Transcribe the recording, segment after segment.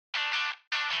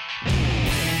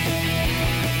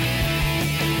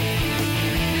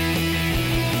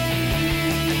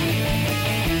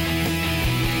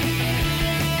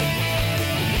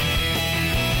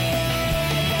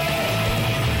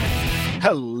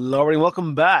Hello, and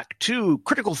welcome back to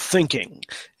Critical Thinking,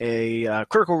 a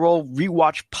Critical Role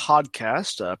rewatch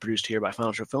podcast produced here by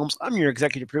Final Show Films. I'm your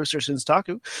executive producer,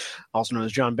 Sinstaku, also known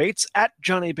as John Bates, at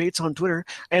John A. Bates on Twitter.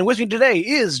 And with me today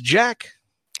is Jack.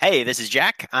 Hey, this is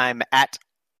Jack. I'm at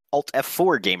Alt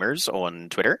F4 Gamers on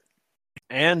Twitter.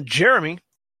 And Jeremy.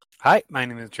 Hi, my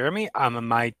name is Jeremy.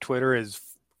 My Twitter is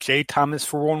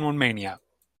JThomas411Mania.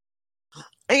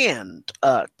 And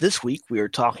this week we are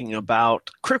talking about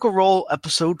Critical Role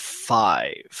Episode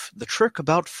 5, The Trick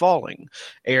About Falling,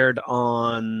 aired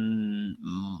on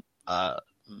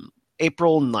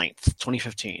April 9th,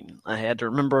 2015. I had to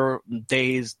remember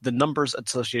days, the numbers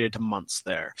associated to months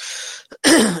there.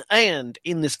 And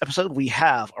in this episode, we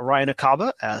have Orion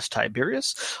Akaba as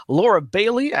Tiberius, Laura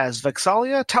Bailey as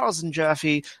Vexalia, Taliesin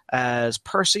Jaffe as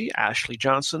Percy, Ashley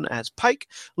Johnson as Pike,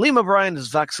 Lima Bryan as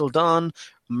Vaxildan,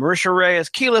 Marisha Ray as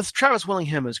Keyleth, Travis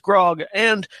Willingham as Grog,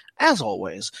 and, as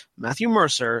always, Matthew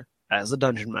Mercer as the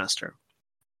Dungeon Master.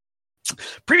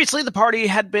 Previously, the party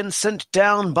had been sent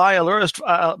down by Arcanist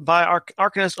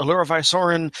Allura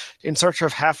Vysoren in search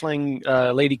of halfling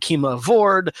Lady Kima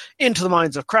Vord into the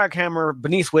mines of Craghammer,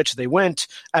 beneath which they went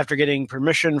after getting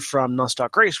permission from Nostoc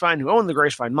Gracevine, who owned the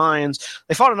Gracevine mines.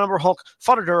 They fought a number Hulk,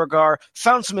 fought a Duragar,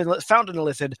 found an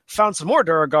Illithid, found some more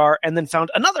Duragar, and then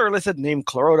found another Illithid named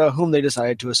Clarota, whom they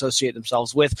decided to associate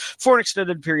themselves with for an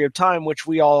extended period of time, which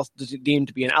we all deemed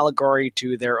to be an allegory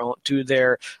to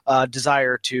their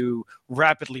desire to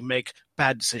rapidly make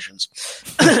bad decisions.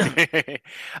 I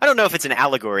don't know if it's an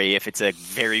allegory, if it's a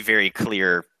very, very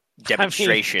clear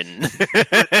demonstration.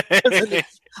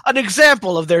 An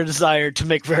example of their desire to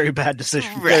make very bad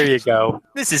decisions. Right. There you go.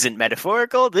 This isn't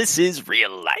metaphorical. This is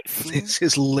real life. This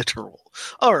is literal.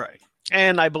 All right.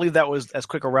 And I believe that was as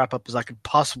quick a wrap-up as I could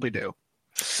possibly do.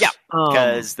 Yeah,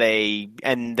 because they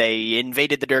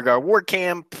invaded the Durgar war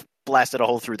camp, blasted a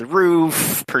hole through the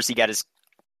roof, Percy got his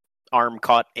arm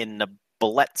caught in the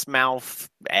bullet's mouth,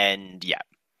 and yeah.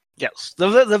 Yes,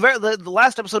 the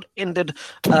last episode ended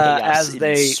as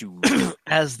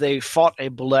they fought a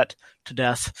bullet to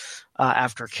death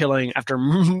after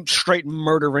straight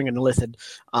murdering an Illithid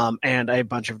and a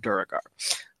bunch of Duragar.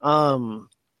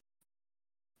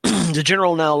 The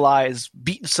general now lies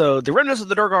beaten. So the remnants of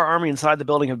the Durgar army inside the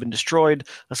building have been destroyed,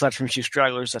 aside from a few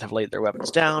stragglers that have laid their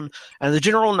weapons down, and the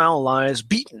general now lies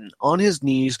beaten on his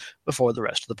knees before the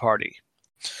rest of the party.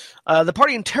 The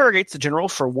party interrogates the general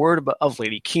for word of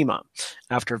Lady Kima.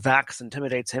 After Vax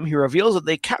intimidates him, he reveals that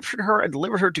they captured her and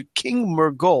delivered her to King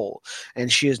Murgol,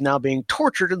 and she is now being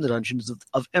tortured in the dungeons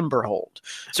of Emberhold.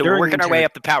 So we're working our way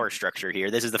up the power structure here.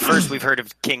 This is the first we've heard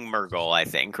of King Murgol, I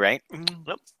think, right?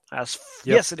 Yep.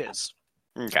 Yes, it is.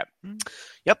 Okay.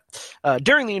 Yep.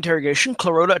 During the interrogation,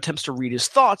 Clarota attempts to read his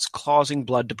thoughts, causing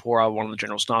blood to pour out one of the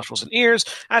general's nostrils and ears,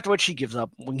 after which he gives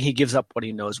up what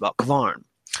he knows about Kvarn.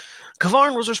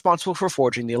 Kvarn was responsible for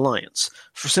forging the Alliance.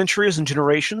 For centuries and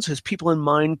generations, his people and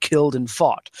mine killed and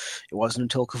fought. It wasn't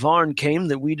until Kvarn came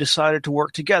that we decided to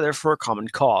work together for a common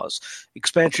cause: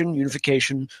 expansion,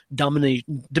 unification,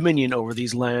 dominion over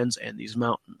these lands and these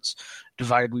mountains.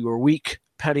 Divided, we were weak,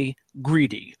 petty,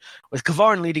 greedy. With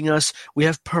Kvarn leading us, we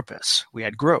have purpose. We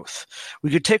had growth. We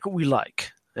could take what we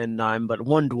like. And I'm but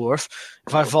one dwarf.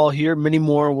 If I fall here, many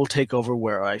more will take over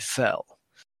where I fell.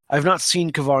 I have not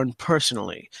seen Kvarn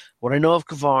personally. What I know of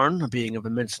Kvarn, a being of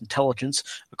immense intelligence,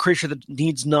 a creature that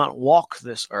needs not walk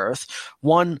this earth,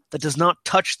 one that does not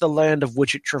touch the land of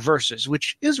which it traverses,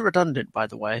 which is redundant, by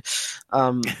the way.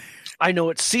 I know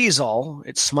it sees all.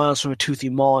 It smiles from a toothy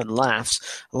maw and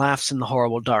laughs in the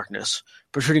horrible darkness.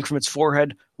 Protruding from its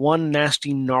forehead, one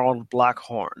nasty, gnarled black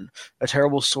horn, a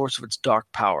terrible source of its dark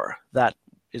power. That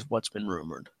is what's been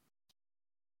rumored.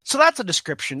 So that's a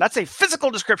description. That's a physical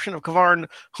description of Kvarn,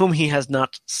 whom he has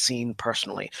not seen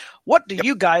personally. What do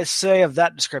you guys say of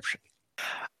that description?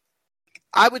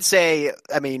 I would say,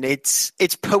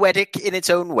 it's poetic in its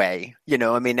own way,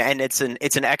 and it's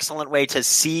an excellent way to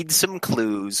seed some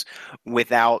clues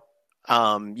without,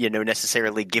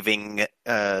 necessarily giving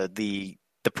the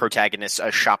protagonist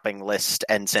a shopping list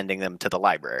and sending them to the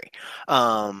library.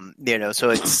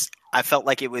 So I felt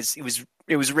like it was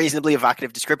a reasonably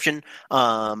evocative description,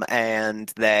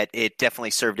 and that it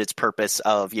definitely served its purpose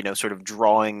of, sort of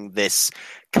drawing this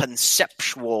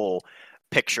conceptual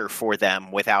picture for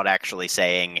them without actually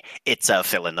saying it's a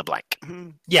fill in the blank.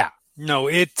 Yeah, no,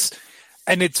 it's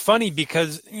funny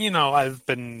because, I've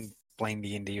been playing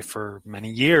D&D for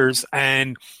many years,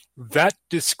 and that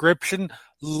description,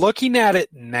 looking at it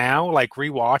now, like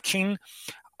rewatching,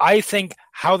 I think,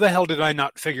 how the hell did I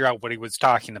not figure out what he was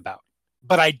talking about?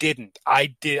 But I didn't.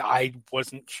 I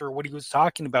wasn't sure what he was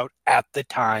talking about at the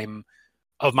time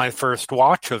of my first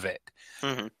watch of it.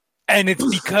 Mm-hmm. And it's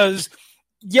because,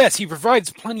 yes, he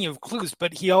provides plenty of clues,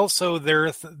 but he also,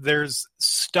 there's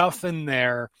stuff in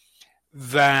there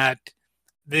that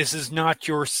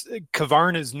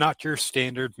Kavarn is not your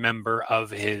standard member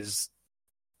of his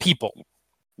people.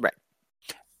 Right.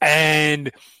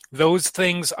 And those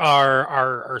things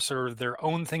are sort of their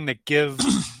own thing that give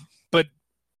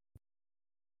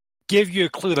you a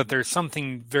clue that there's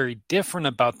something very different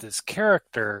about this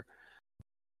character,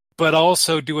 but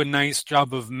also do a nice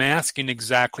job of masking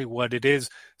exactly what it is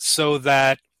so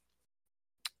that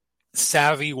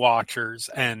savvy watchers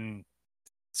and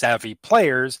savvy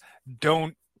players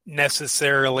don't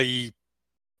necessarily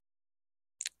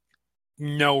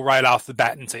know right off the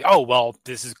bat and say, oh, well,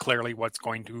 this is clearly what's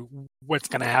going to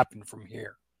happen from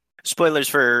here. Spoilers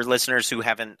for listeners who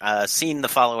haven't seen the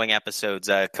following episodes.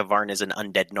 Kavarn is an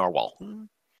undead narwhal.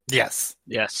 Yes,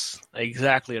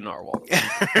 exactly a narwhal.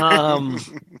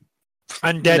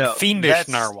 Undead fiendish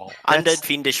narwhal. Undead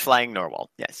fiendish flying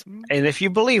narwhal. Yes. And if you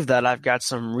believe that, I've got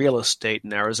some real estate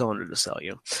in Arizona to sell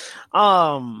you.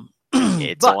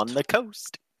 It's on the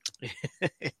coast.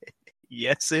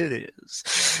 Yes, it is.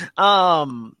 But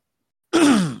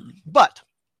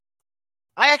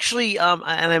I actually, and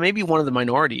I may be one of the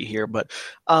minority here, but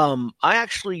I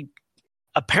actually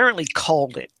apparently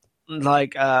called it.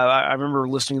 Like, I remember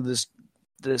listening to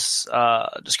this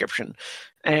description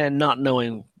and not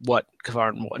knowing what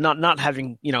Kavarn was, not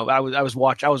having, I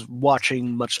was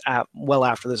watching much well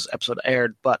after this episode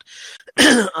aired, but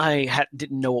I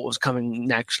didn't know what was coming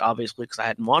next, obviously, because I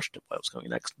hadn't watched it. What was coming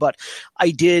next, but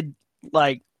I did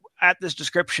at this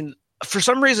description. For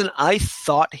some reason, I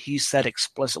thought he said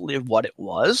explicitly what it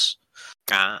was.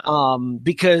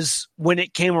 Because when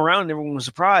it came around and everyone was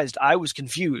surprised, I was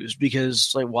confused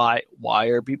because why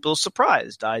are people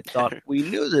surprised? I thought we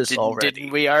knew this already.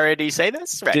 Didn't we already say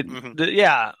this? Right.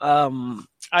 Yeah.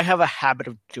 I have a habit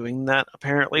of doing that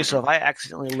apparently. So if I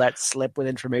accidentally let slip with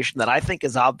information that I think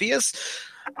is obvious,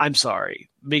 I'm sorry,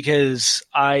 because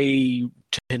I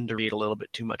tend to read a little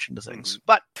bit too much into things.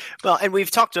 But and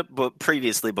we've talked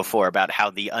previously before about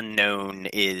how the unknown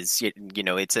is,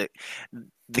 it's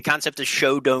the concept of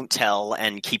show don't tell,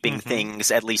 and keeping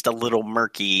things at least a little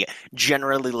murky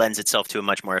generally lends itself to a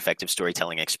much more effective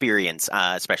storytelling experience,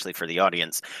 especially for the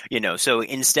audience. So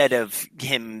instead of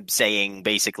him saying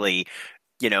basically,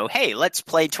 hey, let's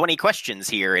play 20 questions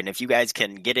here, and if you guys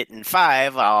can get it in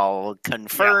 5, I'll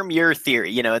confirm your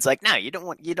theory. It's like, no, you don't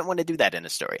want to do that in a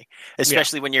story,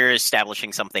 especially when you're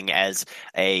establishing something as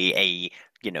a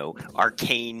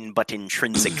arcane but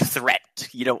intrinsic threat.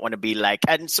 You don't want to be like,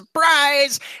 and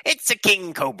surprise, it's a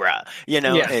king cobra.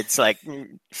 It's like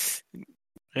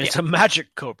it's a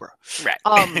magic cobra, right?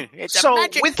 It's a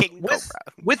magic king cobra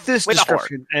with this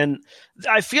description, and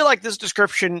I feel like this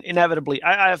description inevitably.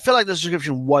 I feel like this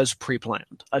description was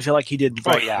pre-planned. I feel like he did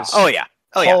write this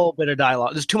whole bit of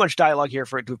dialogue. There's too much dialogue here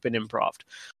for it to have been improv.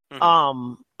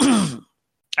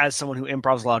 As someone who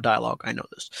improvs a lot of dialogue, I know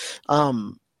this.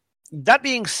 That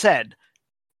being said,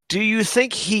 do you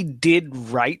think he did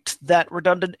write that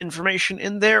redundant information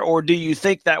in there, or do you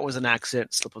think that was an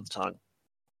accident, slip of the tongue?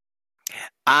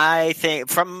 I think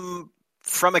from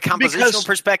a compositional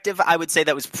perspective, I would say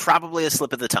that was probably a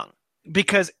slip of the tongue.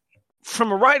 Because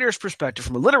from a writer's perspective,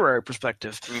 from a literary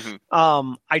perspective,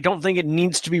 I don't think it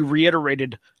needs to be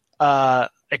reiterated. A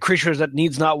creature that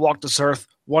needs not walk this earth,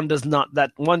 one does not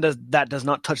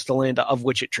touch the land of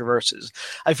which it traverses.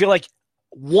 I feel like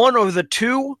one of the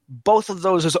two, both of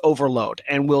those is overload,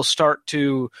 and will start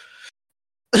to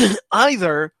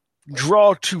either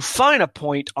draw too fine a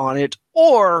point on it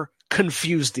or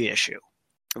confuse the issue.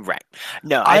 Right.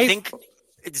 No, I think,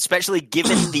 especially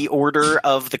given the order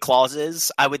of the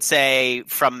clauses, I would say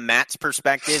from Matt's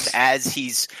perspective, as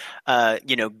he's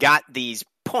got these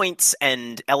points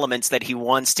and elements that he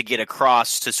wants to get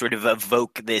across to sort of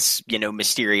evoke this,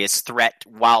 mysterious threat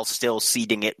while still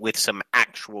seeding it with some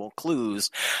actual clues.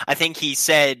 I think he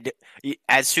said,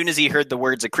 as soon as he heard the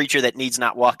words, a creature that needs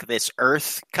not walk this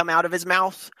earth, come out of his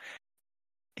mouth,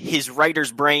 his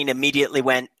writer's brain immediately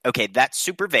went, okay, that's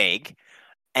super vague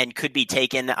and could be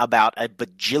taken about a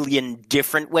bajillion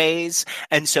different ways.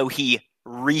 And so he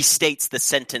restates the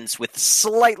sentence with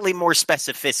slightly more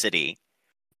specificity.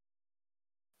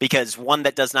 Because one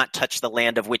that does not touch the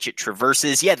land of which it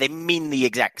traverses, they mean the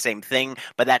exact same thing,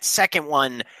 but that second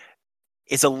one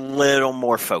is a little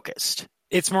more focused.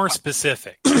 It's more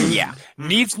specific. Yeah.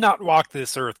 Needs not walk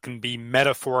this earth can be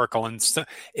metaphorical, and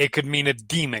it could mean a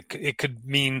demon. It could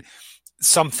mean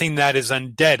something that is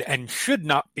undead and should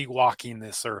not be walking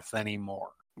this earth anymore.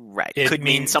 Right. It Could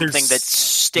mean something that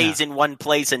stays yeah. in one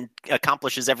place and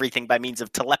accomplishes everything by means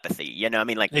of telepathy. You know, I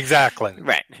mean, like Exactly.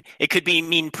 right. It could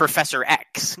mean Professor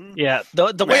X. Yeah,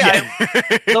 the way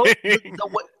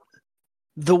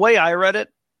the way I read it,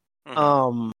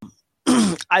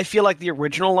 I feel like the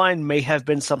original line may have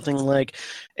been something like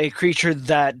a creature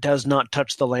that does not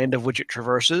touch the land of which it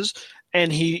traverses,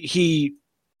 and he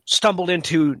stumbled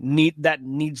into that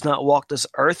needs not walk this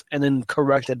earth, and then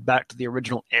corrected back to the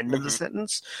original end of the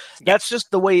sentence. That's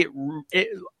just the way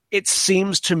it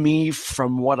seems to me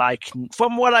from what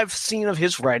I've seen of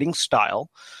his writing style.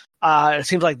 It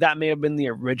seems like that may have been the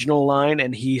original line,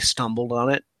 and he stumbled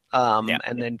on it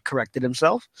and then corrected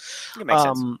himself. It makes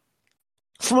sense.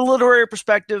 From a literary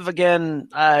perspective, again,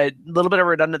 a little bit of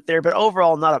redundant there, but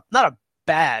overall, not a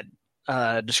bad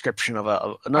description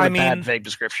of bad vague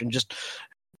description. Just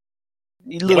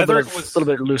a little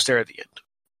bit loose there at the end.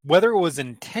 Whether it was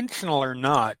intentional or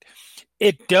not,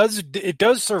 it does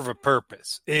serve a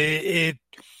purpose. It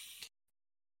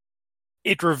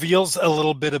reveals a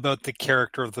little bit about the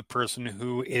character of the person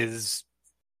who is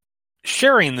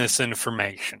sharing this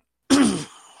information.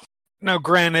 Now,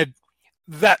 granted,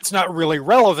 that's not really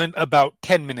relevant about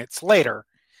 10 minutes later,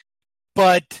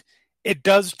 but it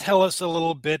does tell us a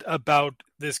little bit about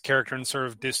this character and sort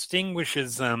of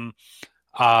distinguishes them,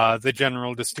 the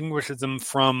general distinguishes them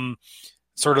from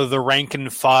sort of the rank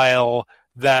and file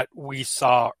that we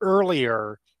saw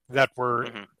earlier that were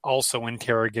also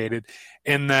interrogated,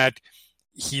 in that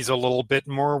he's a little bit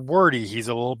more wordy, he's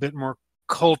a little bit more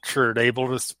cultured, able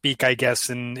to speak, I guess,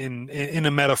 in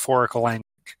a metaphorical language.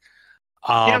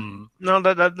 No,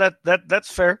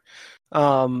 that's fair.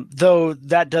 Though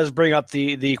that does bring up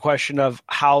the question of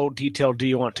how detailed do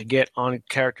you want to get on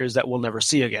characters that we'll never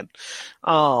see again.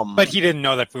 But he didn't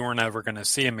know that we were never going to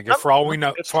see him again. For all we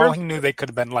know, for all he knew, they could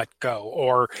have been let go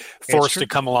or forced to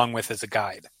come along with as a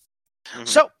guide.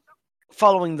 So,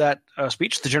 following that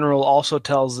speech, the general also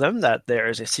tells them that there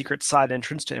is a secret side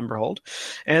entrance to Emberhold,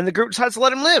 and the group decides to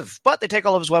let him live, but they take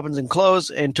all of his weapons and clothes,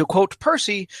 and to quote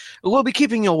Percy, "We'll be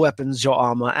keeping your weapons, your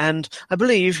armor, and, I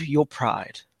believe, your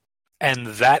pride." And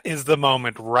that is the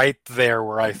moment right there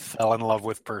where I fell in love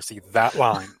with Percy. That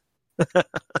line.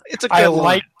 It's a good I line.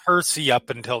 liked Percy up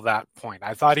until that point.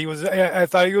 I thought he was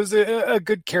a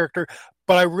good character,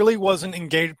 but I really wasn't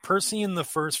engaged. Percy in the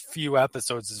first few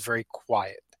episodes is very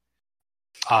quiet.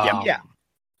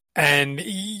 And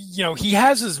he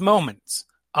has his moments.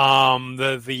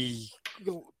 The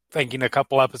thinking a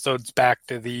couple episodes back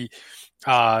to the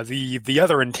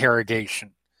other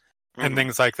interrogation and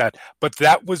things like that. But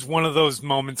that was one of those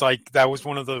moments. Like that was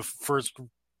one of the first,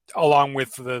 along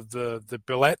with the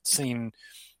Billette scene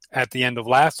at the end of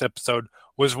last episode,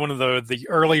 was one of the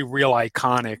early real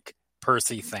iconic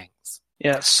Percy things.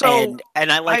 Yeah. So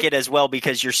and I like it as well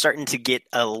because you're starting to get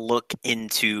a look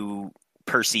into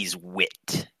Percy's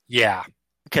wit. Yeah.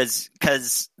 Because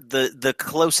the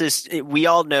closest, we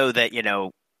all know that,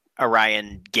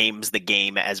 Orion games the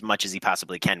game as much as he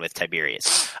possibly can with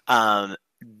Tiberius.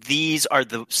 These are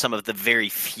some of the very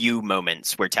few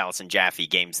moments where Taliesin Jaffe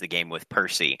games the game with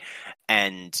Percy.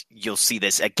 And you'll see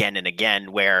this again and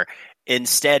again where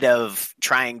instead of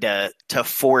trying to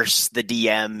force the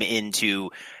DM into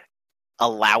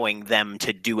allowing them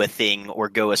to do a thing or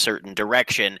go a certain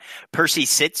direction,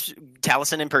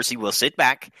 Taliesin and Percy will sit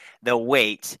back, they'll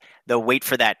wait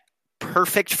for that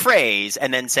perfect phrase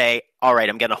and then say, all right,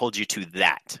 I'm going to hold you to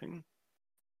that.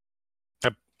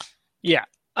 Yeah.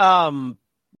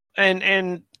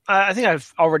 And I think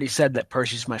I've already said that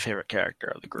Percy's my favorite character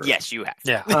of the group. Yes, you have.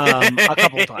 Yeah. A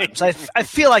couple of times. I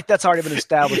feel like that's already been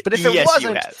established. But if it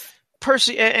wasn't,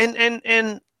 Percy,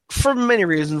 and for many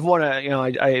reasons, one,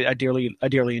 I dearly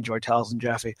enjoy Taliesin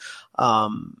Jaffe,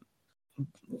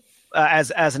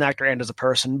 as an actor and as a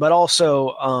person, but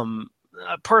also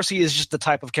Percy is just the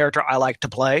type of character I like to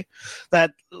play,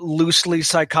 that loosely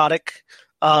psychotic,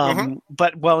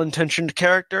 but well-intentioned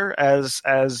character, as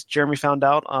Jeremy found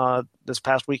out this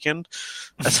past weekend,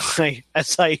 as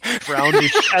I drowned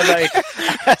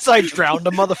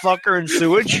a motherfucker in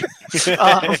sewage,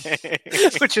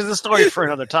 which is a story for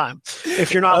another time.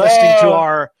 If you're not listening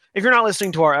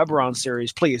to our Eberron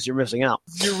series, please, you're missing out.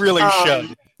 You really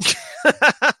should.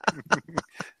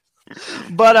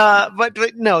 But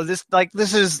no, this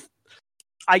is.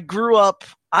 I grew up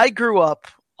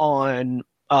on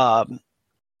Alan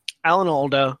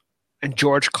Alda and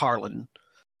George Carlin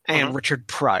and Richard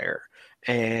Pryor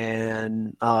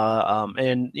and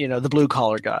the blue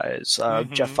collar guys,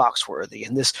 Jeff Foxworthy,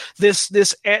 and this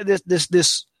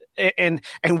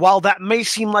and while that may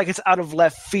seem like it's out of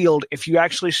left field, if you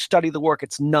actually study the work,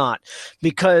 it's not,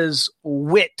 because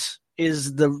wit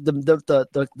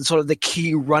the sort of the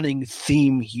key running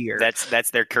theme here.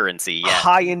 That's their currency. Yeah.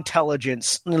 High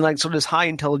intelligence, and like so this high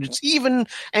intelligence, even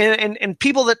and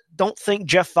people that don't think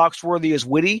Jeff Foxworthy is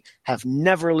witty have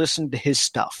never listened to his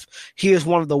stuff. He is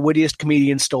one of the wittiest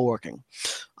comedians still working.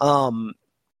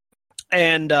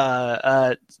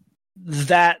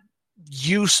 That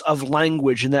use of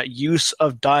language and that use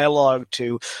of dialogue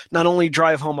to not only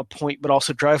drive home a point but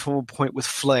also drive home a point with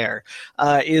flair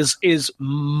is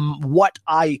what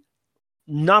I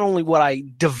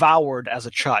devoured as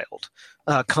a child,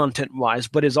 content wise,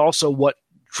 but is also what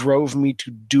drove me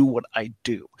to do what I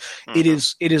do. Mm-hmm.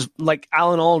 It is like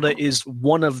Alan Alda is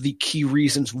one of the key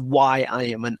reasons why I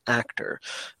am an actor.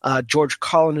 George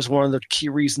Carlin is one of the key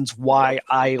reasons why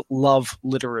I love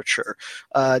literature.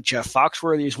 Jeff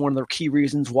Foxworthy is one of the key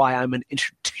reasons why I'm an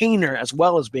entertainer as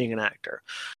well as being an actor.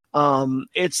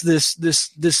 It's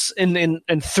this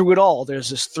and through it all, there's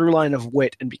this through line of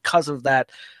wit, and because of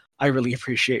that, I really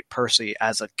appreciate Percy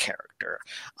as a character.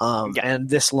 And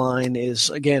this line is,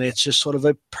 again, it's just sort of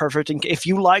a perfect... If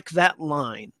you like that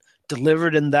line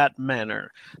delivered in that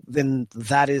manner, then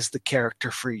that is the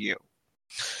character for you.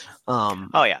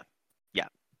 Yeah.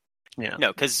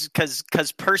 No,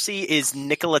 because Percy is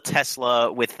Nikola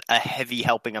Tesla with a heavy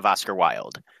helping of Oscar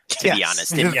Wilde, to be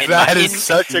honest. That is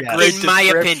such a great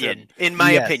description. In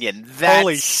my opinion, that's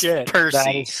holy shit,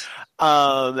 Percy. It's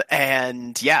one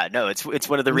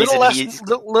of the reasons he's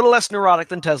a little less neurotic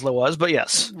than Tesla was, but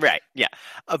yes. Right, yeah.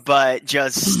 But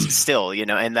just still,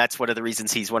 and that's one of the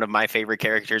reasons he's one of my favorite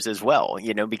characters as well,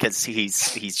 because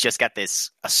he's just got this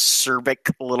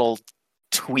acerbic little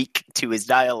tweak to his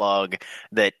dialogue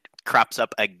that crops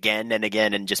up again and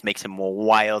again and just makes him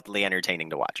wildly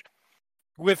entertaining to watch.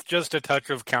 With just a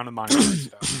touch of Count of Monte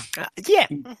Cristo. Yeah.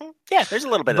 Mm-hmm. Yeah, there's a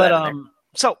little bit of that in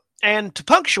there. And to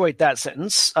punctuate that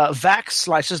sentence, Vax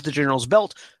slices the general's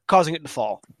belt, causing it to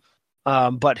fall.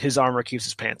 But his armor keeps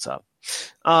his pants up.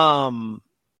 The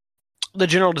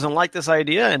general doesn't like this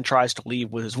idea and tries to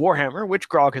leave with his warhammer, which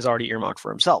Grog has already earmarked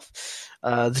for himself.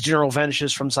 The general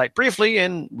vanishes from sight briefly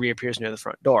and reappears near the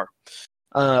front door.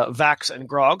 Vax and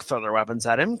Grog throw their weapons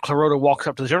at him. Clarota walks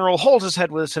up to the general, holds his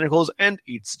head with his tentacles, and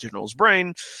eats the general's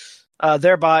brain,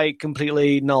 thereby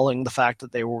completely nulling the fact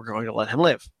that they were going to let him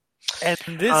live. And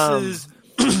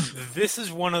this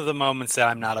is one of the moments that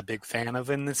I'm not a big fan of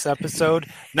in this episode.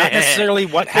 Not necessarily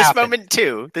what happened.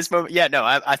 This moment, yeah, no,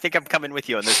 I think I'm coming with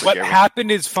you on this. What happened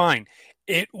is fine.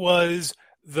 It was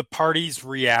the party's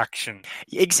reaction.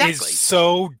 Exactly. Is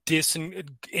so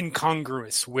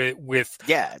incongruous with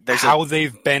how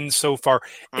they've been so far.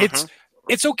 Mm-hmm.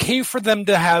 It's okay for them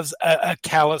to have a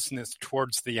callousness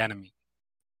towards the enemy.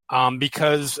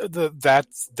 Because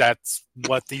that's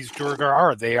what these Duergar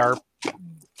are.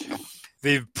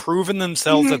 They've proven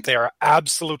themselves that they are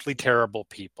absolutely terrible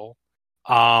people.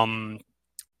 They've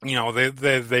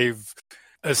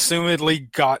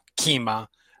assumedly got Kima.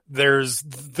 There's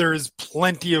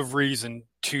plenty of reason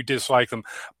to dislike them,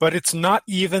 but it's not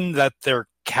even that they're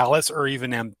callous or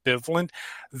even ambivalent.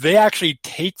 They actually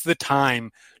take the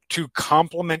time to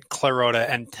compliment Clarota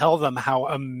and tell them how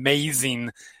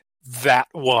amazing that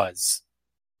was.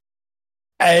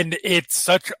 And it's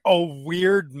such a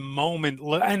weird moment,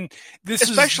 and this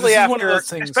is one of those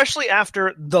things. Especially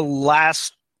after the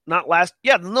last episode.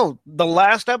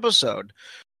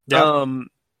 Yep.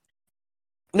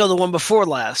 The one before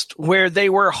last, where they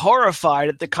were horrified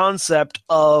at the concept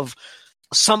of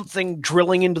something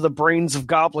drilling into the brains of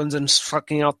goblins and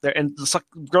sucking out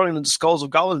growing the skulls of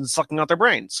goblins and sucking out their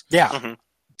brains. Yeah. Mm-hmm.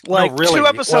 Like, no, really, 2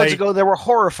 episodes ago, they were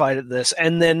horrified at this,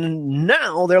 and then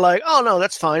now they're like, "Oh no,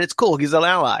 that's fine. It's cool. He's an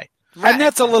ally." Right. And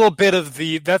that's a little bit of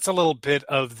the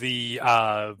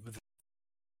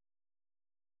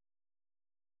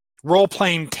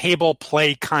role-playing table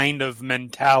play kind of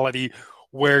mentality,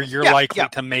 where you're likely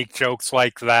to make jokes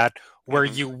like that, where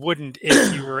you wouldn't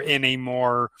if you were in a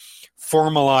more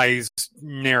formalized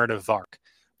narrative arc.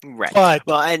 Right.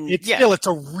 But it's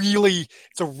a really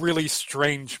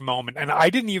strange moment. And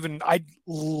I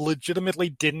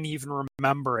legitimately didn't even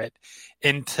remember it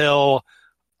until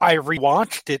I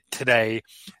rewatched it today.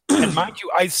 And mind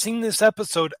you, I've seen this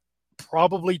episode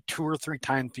probably 2 or 3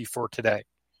 times before today.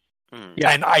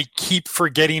 And I keep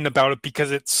forgetting about it because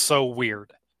it's so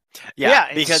weird.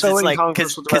 Yeah, because so it's like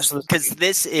because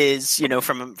this is,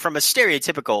 from a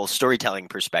stereotypical storytelling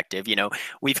perspective,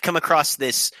 we've come across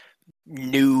this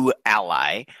new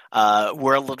ally.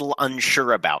 We're a little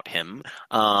unsure about him,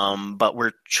 but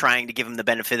we're trying to give him the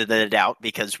benefit of the doubt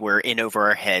because we're in over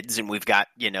our heads and we've got,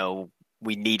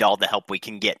 we need all the help we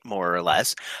can get, more or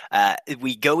less.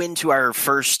 We go into our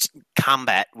first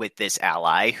combat with this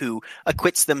ally who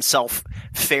acquits themselves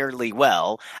fairly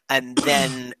well and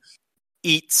then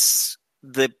eats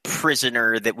the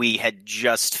prisoner that we had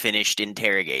just finished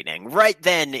interrogating. Right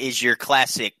then is your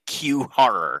classic cue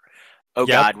horror. Oh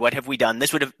God, what have we done?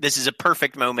 This is a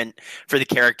perfect moment for the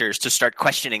characters to start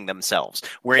questioning themselves.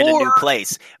 We're in a new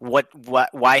place.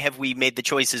 Why have we made the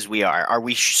choices we are? Are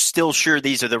we still sure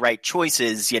these are the right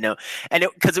choices? And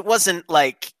because it wasn't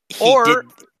like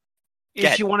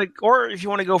if you want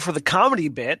to go for the comedy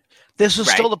bit, this is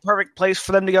still the perfect place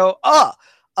for them to go,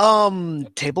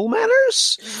 table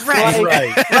manners,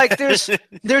 right? Like there's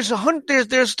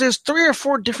 3 or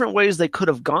 4 different ways they could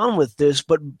have gone with this,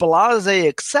 but blasé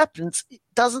acceptance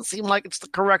doesn't seem like it's the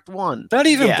correct one. Not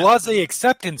even blasé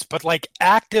acceptance, but like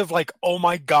active, like, oh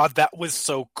my God, that was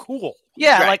so cool.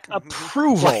 Yeah, like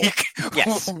approval. Like,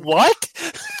 yes. What?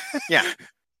 Yeah.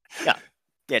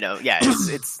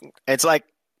 It's like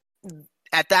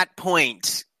at that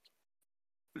point,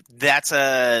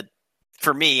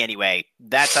 for me anyway,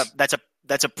 that's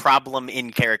a problem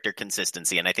in character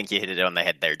consistency, and I think you hit it on the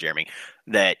head there, Jeremy.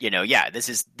 That this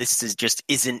is just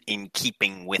isn't in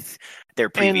keeping with their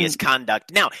previous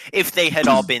conduct. Now, if they had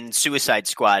all been Suicide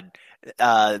Squad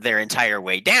their entire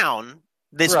way down,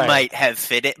 this might have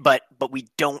fit it, but we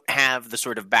don't have the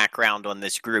sort of background on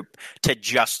this group to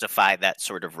justify that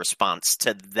sort of response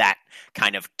to that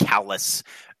kind of callous,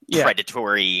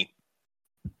 predatory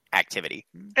activity.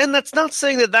 And that's not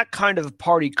saying that kind of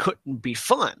party couldn't be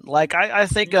fun. Like I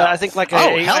think a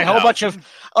whole bunch of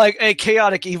like a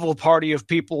chaotic evil party of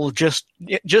people just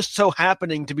so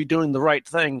happening to be doing the right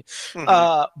thing,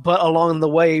 but along the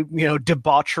way,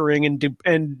 debauchering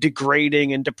and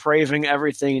degrading and depraving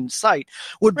everything in sight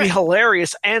would be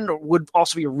hilarious, and would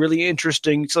also be a really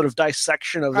interesting sort of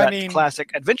dissection of that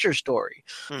classic adventure story.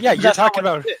 Yeah, you're talking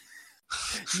about.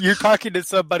 You're talking to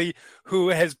somebody who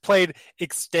has played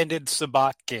extended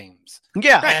Sabbat games.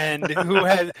 Yeah. And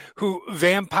who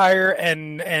Vampire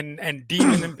and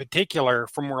Demon in particular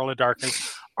from World of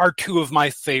Darkness are 2 of my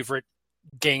favorite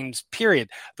games, period.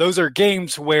 Those are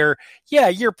games where,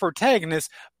 you're protagonists,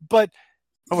 but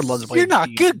I would love to play you're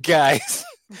not good guys.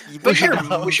 But you're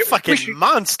fucking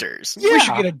monsters.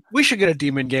 Yeah. We should get a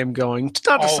demon game going. It's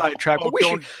not a sidetrack, but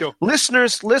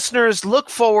listeners, look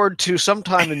forward to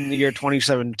sometime in the year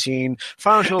 2017.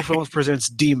 Final Show Films presents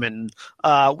Demon.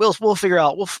 We'll figure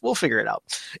it out.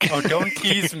 Oh, don't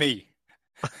tease me.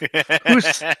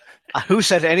 Who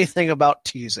said anything about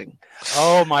teasing?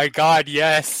 Oh my God,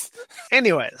 yes.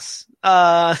 Anyways,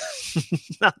 not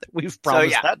that we've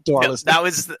promised that to our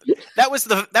listeners. That was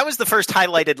the first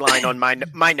highlighted line on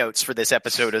my notes for this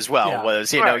episode as well.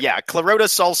 Clarota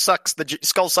skull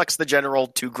sucks the general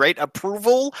to great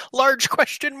approval, large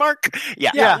question mark.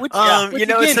 Which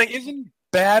again, isn't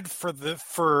bad for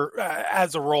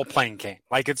as a role playing game.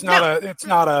 Like it's not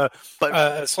a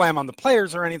slam on the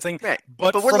players or anything. Right.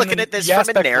 But we're looking at this from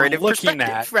a narrative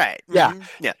perspective. Right. Yeah.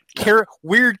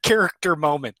 Weird character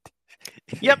moment.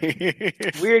 Yep.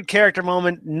 Weird character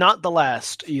moment, not the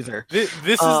last either. This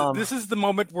is the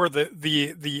moment where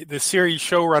the series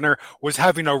showrunner was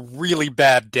having a really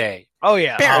bad day. Oh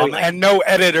yeah. And no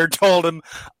editor told him,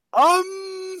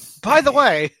 by the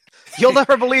way, you'll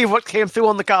never believe what came through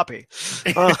on the copy.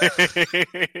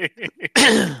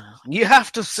 You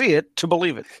have to see it to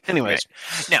believe it. Anyways.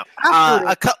 Now,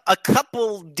 a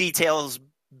couple details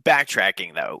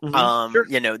backtracking though. Sure.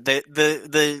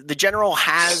 The general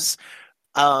has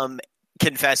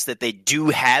confessed that they do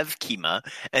have Kima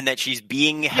and that she's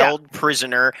being held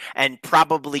prisoner and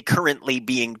probably currently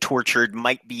being tortured,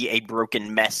 might be a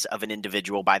broken mess of an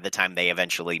individual by the time they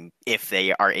eventually, if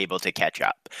they are able to catch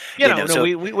up. We hit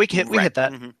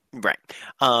that. Mm-hmm, right.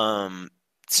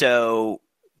 So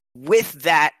with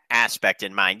that aspect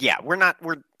in mind,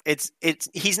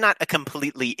 he's not a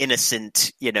completely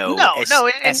innocent,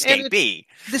 escapee.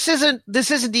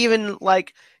 This isn't even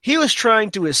like he was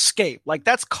trying to escape. Like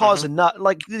that's cause enough.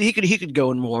 Like he could go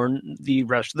and warn the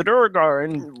rest of the Durgar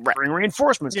and bring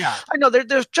reinforcements. Yeah. I know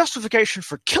there's justification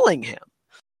for killing him.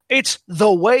 It's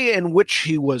the way in which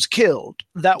he was killed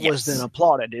that was then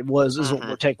applauded. Is what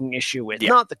we're taking issue with,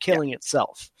 not the killing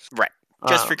itself. Right.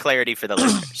 Just for clarity for the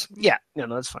listeners. Yeah. No,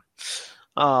 that's fine.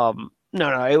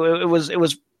 It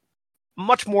was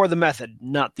much more the method,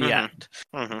 not the act.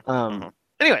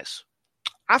 Anyways,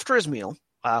 after his meal,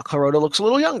 Clarota looks a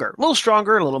little younger, a little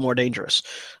stronger, and a little more dangerous.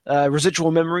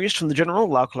 Residual memories from the general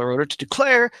allow Clarota to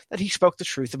declare that he spoke the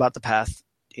truth about the path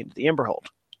into the Emberhold.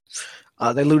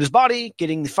 They loot his body,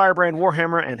 getting the Firebrand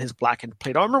Warhammer and his blackened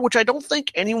plate armor, which I don't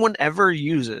think anyone ever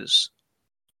uses.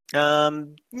 I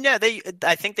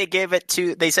think they gave it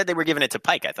to. They said they were giving it to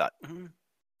Pike. I thought.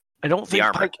 I don't think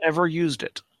armor. Pike ever used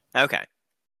it. Okay.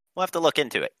 We'll have to look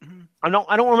into it. I don't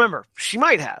remember. She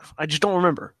might have. I just don't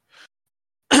remember.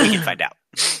 We can find out.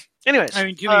 Anyways. I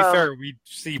mean, to be fair, we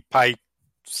see Pike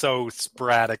so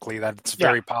sporadically that it's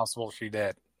very possible she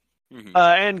did. Mhm.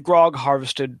 And Grog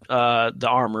harvested the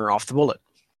armor off the bullet.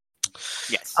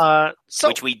 Yes. So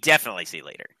which we definitely see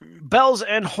later. bells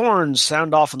and horns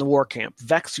sound off in the war camp.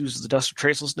 Vex uses the dust of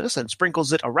tracelessness and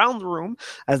sprinkles it around the room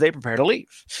as they prepare to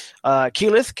leave.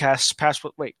 Keyleth casts Pass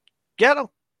with... Wait. Yeah,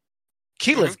 no.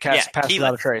 Keyleth casts Pass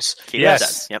Without a Trace. Keyleth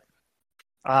does.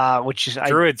 Yep. Which is...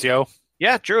 Druids, yo.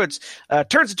 Yeah, Druids.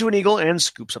 Turns into an eagle and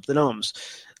scoops up the gnomes.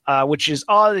 Which is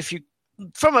odd if you...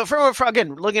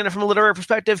 Again, looking at it from a literary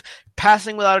perspective,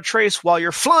 passing without a trace while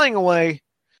you're flying away...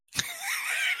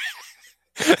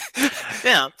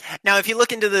 Yeah. Now, if you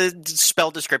look into the spell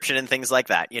description and things like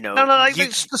that, No,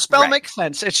 the spell makes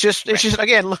sense. It's just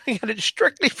again looking at it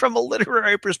strictly from a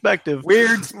literary perspective.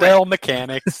 Weird spell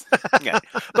mechanics. Yeah.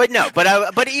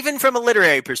 But even from a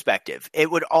literary perspective, it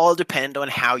would all depend on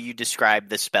how you describe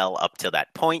the spell up to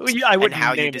that point. I wouldn't and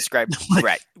how name you describe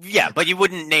right. Yeah, but you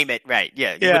wouldn't name it right.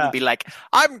 Yeah, you wouldn't be like,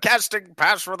 I'm casting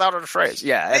Pass Without a Trace.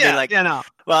 Yeah, I mean, like, no.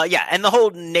 Well, yeah, and the whole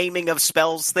naming of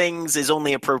spells things is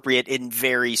only appropriate in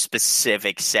very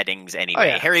specific settings anyway.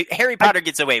 Oh, yeah. Harry Potter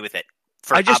gets away with it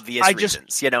for obvious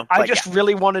reasons, you know. I just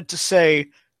really wanted to say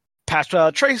Pass Without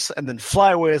a Trace and then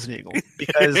fly away as an eagle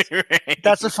because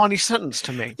that's a funny sentence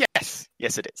to me. Yes,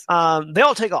 it is. They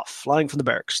all take off, flying from the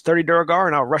barracks. 30 Durgar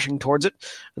are now rushing towards it.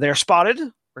 They are spotted,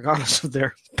 regardless of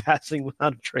their passing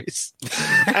without a trace.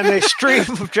 And a stream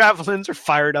of javelins are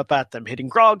fired up at them, hitting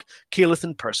Grog, Keyleth,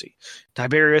 and Percy.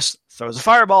 Tiberius throws a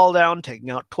fireball down, taking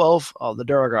out 12 of the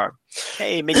Durgar.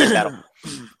 Hey, minion battle.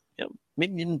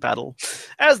 Minion battle.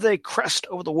 As they crest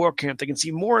over the war camp, they can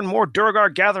see more and more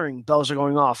Durgar gathering. Bells are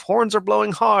going off. Horns are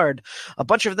blowing hard. A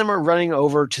bunch of them are running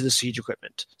over to the siege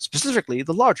equipment, specifically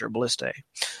the larger ballistae.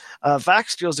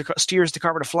 Vax steers the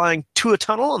carpet flying to a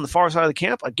tunnel on the far side of the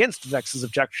camp against Vex's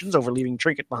objections over leaving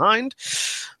Trinket behind.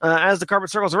 As the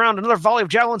carpet circles around, another volley of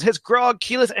javelins hits Grog,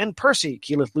 Keyleth, and Percy.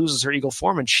 Keyleth loses her eagle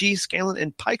form, and she, Scanlan,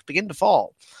 and Pike begin to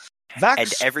fall. Vax,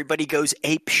 and everybody goes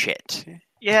ape shit.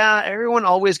 Yeah, everyone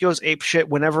always goes apeshit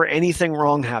whenever anything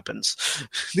wrong happens.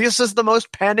 This is the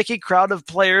most panicky crowd of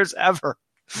players ever.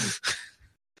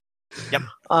 Yep.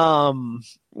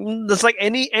 It's like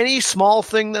any small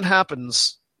thing that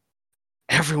happens,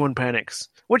 everyone panics.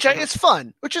 It's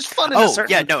fun. Which is fun.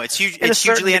 It's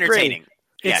hugely entertaining.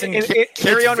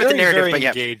 Carry on with the narrative, but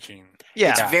engaging.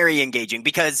 Yeah, it's very engaging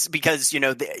because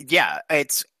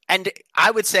it's. And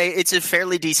I would say it's a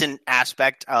fairly decent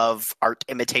aspect of art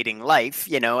imitating life,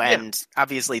 and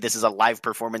obviously this is a live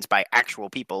performance by actual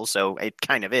people, so it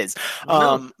kind of is.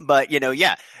 But,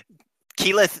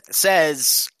 Keyleth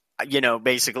says,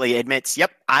 basically admits,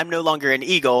 yep, I'm no longer an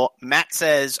eagle. Matt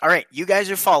says, all right, you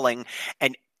guys are falling,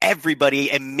 and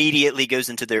everybody immediately goes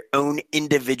into their own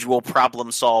individual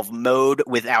problem solve mode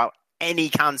without any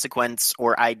consequence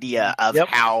or idea of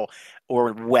how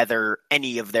or whether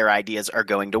any of their ideas are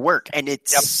going to work. And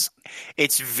it's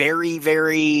very,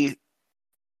 very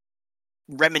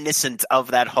reminiscent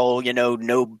of that whole,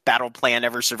 no battle plan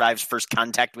ever survives first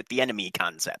contact with the enemy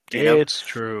concept. It's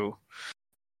true.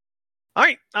 All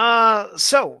right,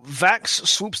 so Vax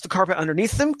swoops the carpet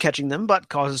underneath them, catching them, but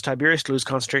causes Tiberius to lose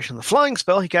concentration on the flying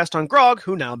spell he cast on Grog,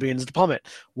 who now begins to plummet.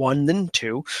 1, then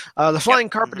 2. The flying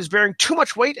carpet is bearing too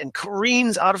much weight and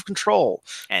careens out of control.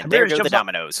 And Tiberius there go the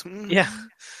dominoes.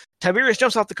 Tiberius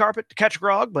jumps off the carpet to catch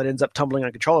Grog, but ends up tumbling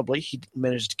uncontrollably. He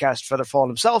manages to cast Featherfall on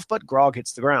himself, but Grog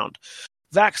hits the ground.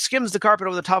 Vax skims the carpet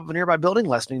over the top of a nearby building,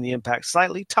 lessening the impact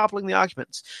slightly, toppling the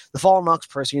occupants. The fall knocks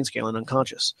Percy and Scanlan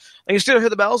unconscious. They can still hear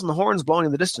the bells and the horns blowing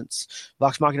in the distance.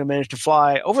 Vox Machina managed to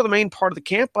fly over the main part of the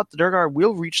camp, but the Durgar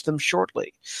will reach them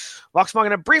shortly. Vox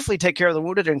Machina briefly take care of the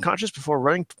wounded and unconscious before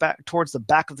running back towards the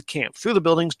back of the camp, through the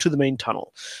buildings to the main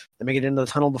tunnel. They make it into the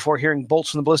tunnel before hearing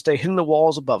bolts from the ballistae hitting the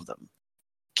walls above them.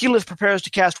 Keyleth prepares to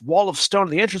cast Wall of Stone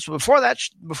at the entrance, but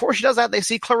before she does that, they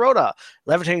see Clarota,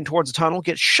 levitating towards the tunnel,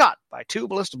 get shot by 2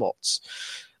 ballista bolts.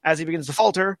 As he begins to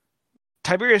falter,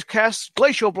 Tiberius casts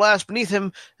Glacial Blast beneath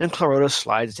him, and Clarota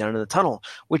slides down into the tunnel,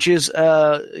 which is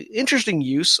interesting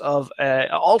use of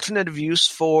alternative use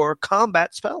for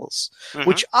combat spells,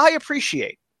 which I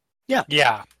appreciate. Yeah.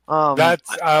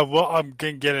 That's I'm going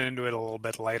to get into it a little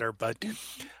bit later, but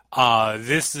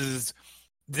this is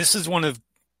one of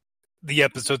the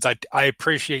episodes I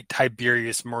appreciate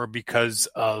Tiberius more because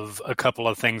of a couple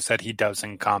of things that he does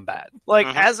in combat. Like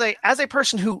as a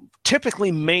person who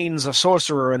typically mains a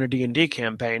sorcerer in a D&D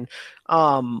campaign,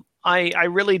 I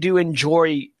really do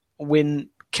enjoy when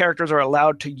characters are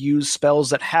allowed to use spells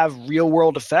that have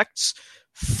real-world effects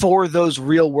for those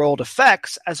real-world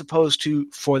effects as opposed to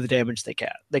for the damage they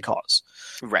cause.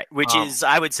 Right, which is,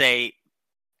 I would say,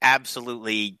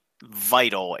 absolutely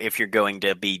vital if you're going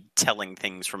to be telling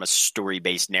things from a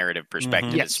story-based narrative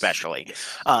perspective, Yes. especially.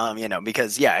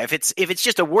 Because if it's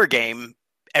just a war game,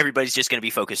 everybody's just going to be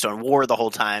focused on war the whole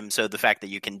time. So the fact that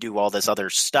you can do all this other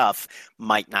stuff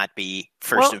might not be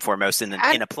first and foremost in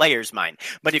a player's mind.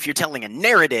 But if you're telling a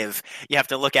narrative, you have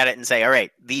to look at it and say, all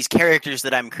right, these characters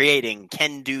that I'm creating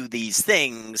can do these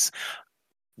things.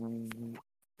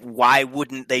 Why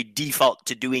wouldn't they default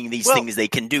to doing these things they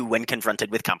can do when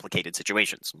confronted with complicated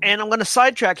situations? And I'm going to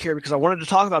sidetrack here because I wanted to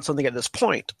talk about something at this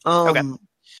point. Okay.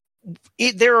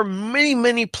 There are many,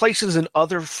 many places in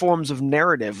other forms of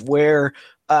narrative where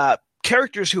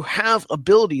characters who have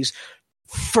abilities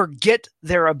forget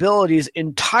their abilities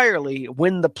entirely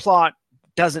when the plot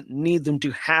doesn't need them to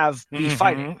be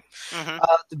fighting. Mm-hmm.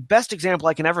 The best example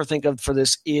I can ever think of for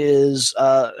this is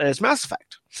Mass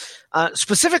Effect.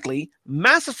 Specifically,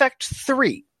 Mass Effect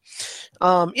 3.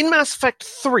 In Mass Effect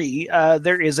 3,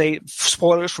 there is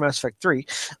spoilers for Mass Effect 3.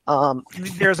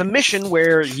 There's a mission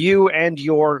where you and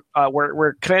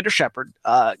where Commander Shepard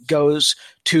goes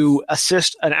to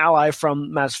assist an ally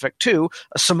from Mass Effect 2,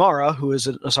 Samara, who is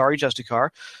an Asari Justicar.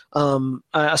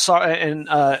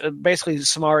 Basically,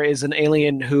 Samara is an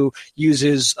alien who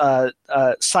uses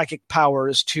psychic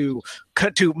powers to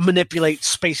manipulate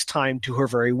space-time to her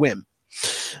very whim.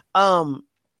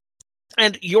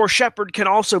 And your Shepard can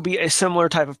also be a similar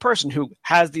type of person who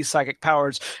has these psychic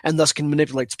powers and thus can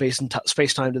manipulate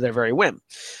space-time to their very whim.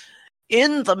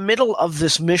 In the middle of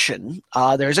this mission,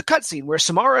 there's a cutscene where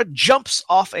Samara jumps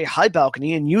off a high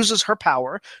balcony and uses her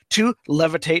power to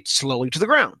levitate slowly to the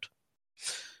ground.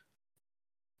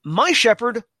 My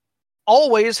Shepard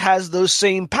always has those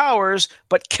same powers,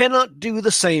 but cannot do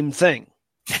the same thing.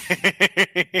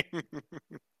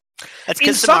 That's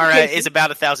because Samara is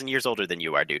about 1,000 years older than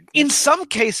you are, dude. In some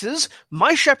cases,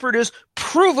 my Shepard is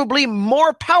provably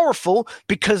more powerful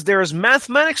because there is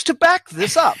mathematics to back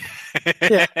this up.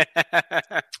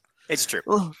 It's true.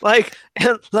 Like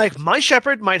my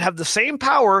Shepard might have the same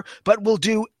power, but will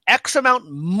do X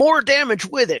amount more damage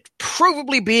with it,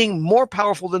 provably being more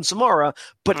powerful than Samara,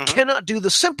 but cannot do the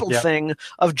simple thing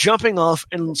of jumping off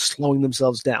and slowing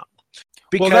themselves down.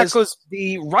 Because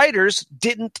the writers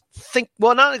didn't think,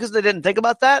 not because they didn't think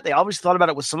about that, they obviously thought about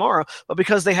it with Samara, but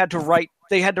because they had to write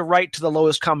to the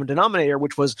lowest common denominator,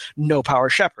 which was no power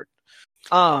Shepard.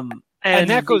 And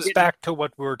that goes back to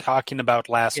what we were talking about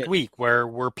last week,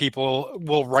 where people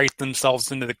will write themselves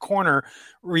into the corner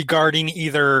regarding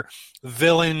either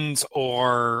villains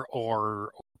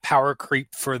or power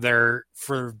creep for their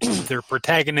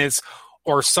protagonists,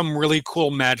 or some really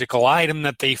cool magical item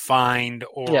that they find,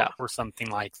 or something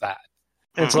like that.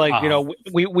 It's like,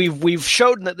 we've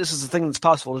shown that this is a thing that's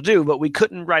possible to do, but we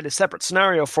couldn't write a separate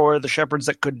scenario for the Shepards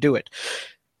that could do it.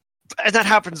 And that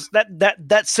happens.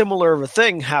 That similar of a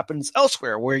thing happens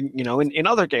elsewhere, where in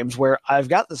other games where I've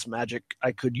got this magic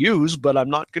I could use, but I'm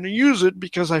not going to use it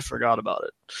because I forgot about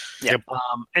it. Yep.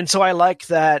 And so I like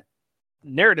that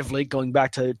narratively. Going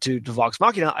back to Vox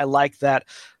Machina, I like that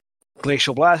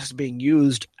Glacial Blast is being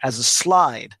used as a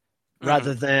slide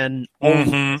rather than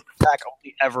only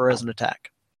ever as an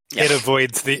attack. Yeah. It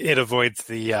avoids the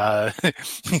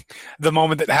the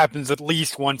moment that happens at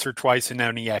least once or twice in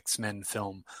any X-Men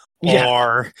film.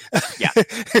 Or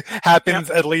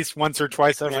happens at least once or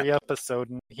twice every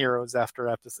episode in Heroes After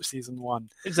episode season 1.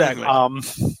 Exactly.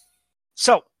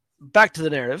 So back to the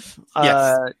narrative.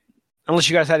 Yes. Unless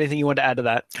you guys had anything you wanted to add to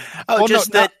that.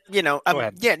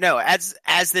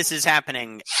 As this is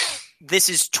happening, this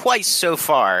is twice so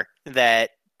far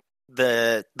that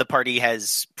the party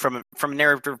has, from a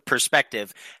narrative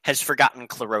perspective, has forgotten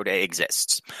Clarota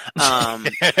exists.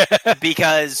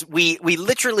 Because we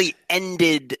literally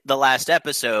ended the last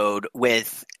episode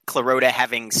with Clarota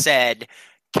having said,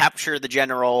 capture the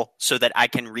general so that I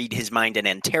can read his mind and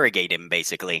interrogate him,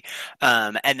 basically.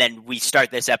 And then we start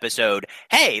this episode,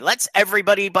 hey, let's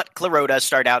everybody but Clarota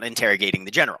start out interrogating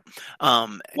the general.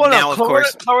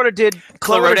 Clarota did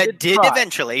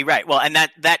eventually, right. Well, and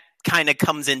that kind of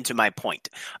comes into my point,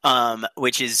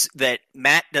 which is that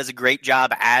Matt does a great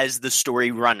job as the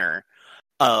story runner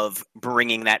of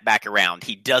bringing that back around.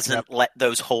 He doesn't let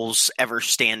those holes ever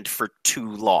stand for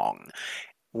too long.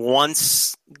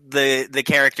 Once the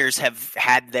characters have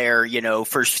had their,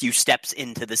 first few steps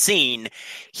into the scene,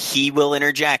 he will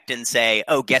interject and say,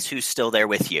 oh, guess who's still there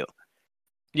with you?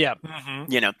 Yeah.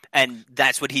 And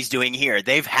that's what he's doing here.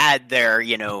 They've had their,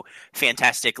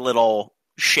 fantastic little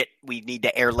shit, we need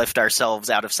to airlift ourselves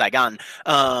out of Saigon,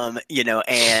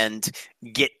 and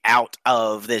get out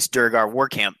of this Durgar war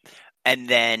camp. And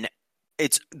then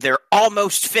they're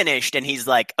almost finished, and he's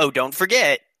like, oh, don't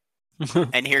forget.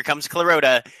 And here comes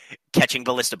Clarota catching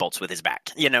ballista bolts with his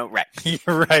back. Right.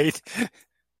 You're right.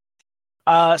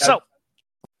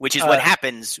 Which is what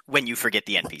happens when you forget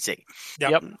the NPC.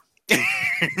 Yep.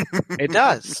 It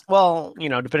does. Well,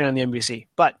 depending on the NPC.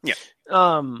 But,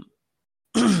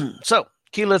 so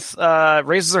Keyleth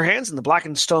raises her hands, and the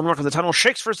blackened stonework of the tunnel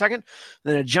shakes for a second.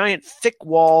 Then a giant, thick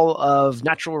wall of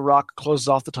natural rock closes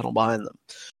off the tunnel behind them.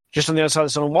 Just on the other side of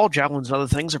the stone wall, javelins and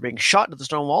other things are being shot into the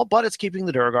stone wall, but it's keeping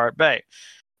the Durgar at bay,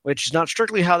 which is not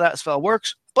strictly how that spell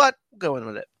works, but go in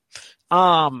with it.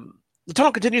 The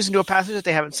tunnel continues into a passage that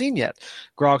they haven't seen yet.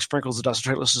 Grog sprinkles the dust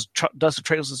of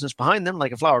tracelessness behind them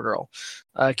like a flower girl.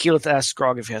 Keyleth asks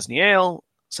Grog if he has any ale,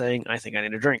 saying, I think I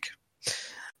need a drink.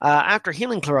 After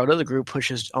healing Clarota, the group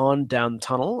pushes on down the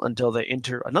tunnel until they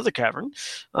enter another cavern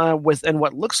within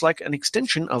what looks like an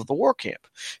extension of the war camp.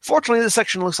 Fortunately, this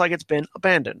section looks like it's been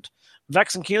abandoned.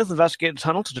 Vex and Keyleth investigate the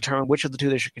tunnel to determine which of the two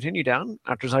they should continue down.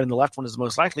 After deciding the left one is the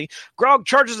most likely, Grog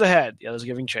charges ahead, the others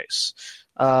giving chase.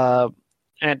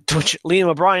 And to which Liam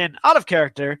O'Brien, out of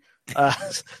character,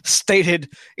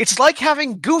 stated, it's like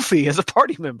having Goofy as a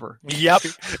party member. Yep.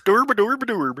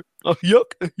 Dorb. Oh,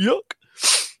 yuck.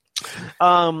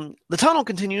 The tunnel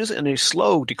continues in a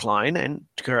slow decline and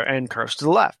curves to the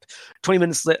left. 20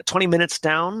 minutes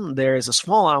down, there is a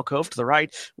small alcove to the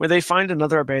right where they find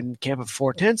another abandoned camp of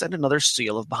 4 tents and another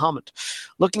seal of Bahamut.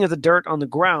 Looking at the dirt on the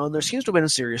ground, there seems to have been a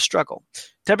serious struggle.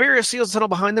 Tiberius seals the tunnel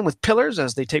behind them with pillars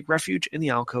as they take refuge in the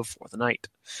alcove for the night.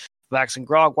 Vax and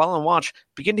Grog, while on watch,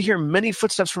 begin to hear many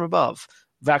footsteps from above.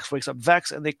 Vax wakes up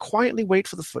Vex, and they quietly wait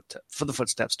for the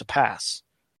footsteps to pass.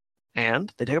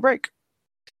 And they take a break.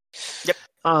 Yep.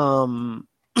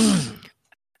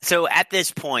 So at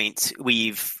this point,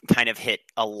 we've kind of hit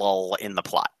a lull in the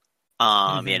plot.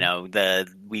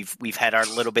 We've had our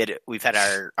little bit, we've had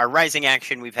our rising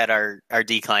action, we've had our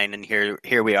decline, and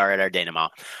here we are at our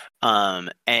denouement.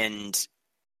 And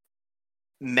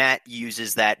Matt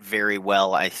uses that very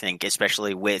well, I think,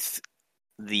 especially with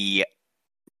the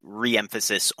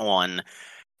re-emphasis on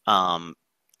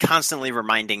constantly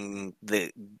reminding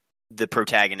the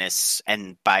protagonists,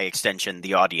 and by extension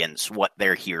the audience, what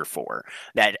they're here for.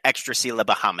 That extra Sela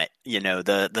Bahamut,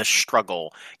 the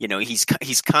struggle.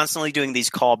 He's constantly doing these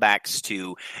callbacks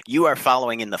to, you are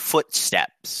following in the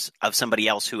footsteps of somebody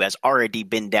else who has already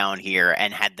been down here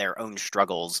and had their own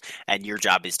struggles, and your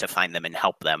job is to find them and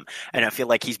help them. And I feel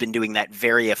like he's been doing that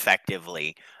very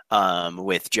effectively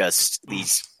with just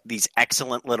these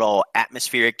excellent little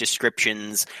atmospheric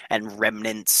descriptions and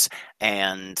remnants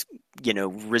and,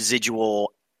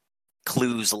 residual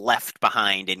clues left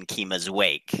behind in Kima's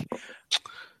wake.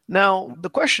 Now, the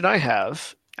question I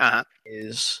have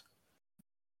is,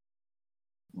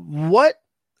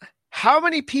 how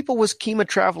many people was Kima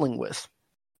traveling with?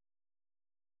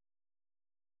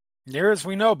 Near as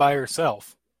we know, by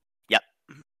herself. Yep.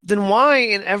 Then why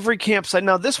in every campsite?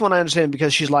 Now, this one I understand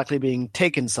because she's likely being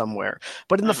taken somewhere.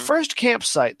 But in the first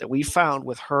campsite that we found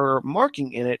with her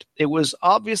marking in it, it was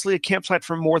obviously a campsite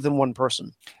for more than one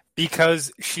person.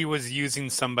 Because she was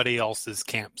using somebody else's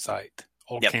campsite.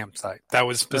 Campsite. That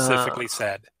was specifically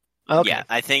said. Okay. Yeah,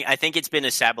 I think it's been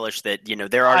established that,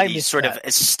 there are these sort of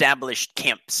established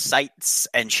campsites,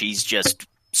 and she's just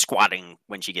squatting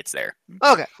when she gets there.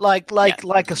 Okay, like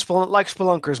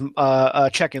Spelunker's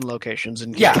check-in locations,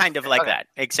 and kind of like that,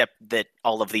 except that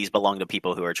all of these belong to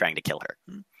people who are trying to kill her.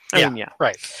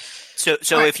 Right. So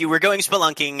if you were going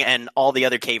spelunking and all the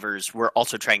other cavers were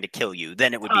also trying to kill you,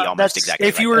 then it would be almost exactly.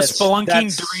 If you were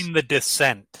spelunking during the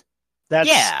descent, like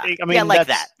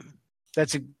that.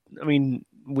 That's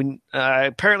when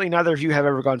apparently neither of you have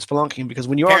ever gone spelunking, because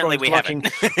when you apparently are going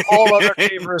spelunking, all other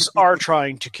cavers are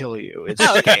trying to kill you. It's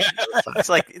okay. it's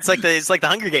like the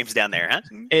Hunger Games down there, huh?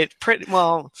 It pretty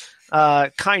well,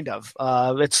 kind of.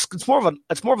 It's more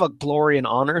of a glory and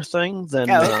honor thing than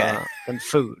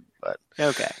food. But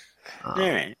okay, all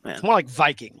right. Man. It's more like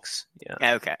Vikings.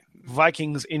 Yeah. Okay.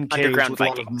 Vikings in caves with a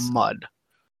lot of mud.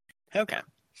 Okay.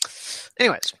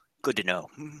 Anyways, good to know.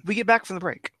 We get back from the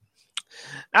break.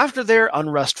 After their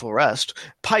unrestful rest,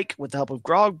 Pike, with the help of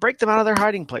Grog, break them out of their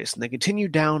hiding place, and they continue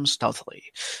down stealthily.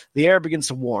 The air begins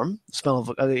to warm. The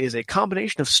smell is a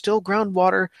combination of still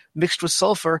groundwater mixed with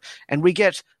sulfur, and we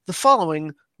get the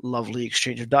following lovely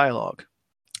exchange of dialogue.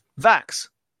 Vax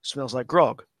smells like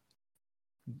Grog.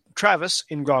 Travis,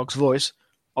 in Grog's voice,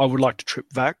 I would like to trip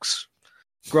Vax.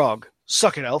 Grog,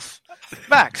 suck it, elf.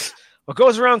 Vax, what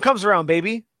goes around comes around,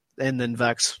 baby. And then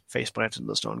Vax face plants into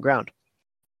the stone ground.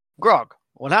 Grog,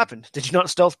 What happened? Did you not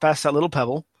stealth past that little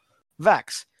pebble?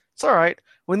 Vax. It's all right.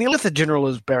 When the Illithid General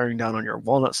is bearing down on your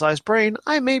walnut-sized brain,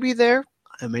 I may be there.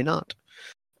 I may not.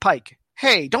 Pike.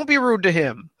 Hey, don't be rude to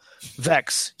him.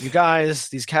 Vex. You guys,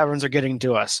 these caverns are getting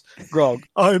to us. Grog.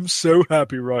 I'm so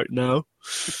happy right now.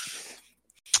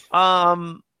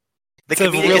 The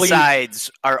comedic asides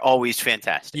are always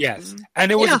fantastic. Yes.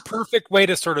 And it was a perfect way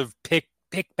to sort of pick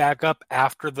back up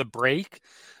after the break,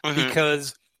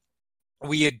 because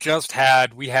we had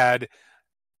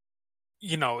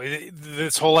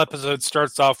this whole episode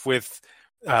starts off with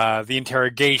the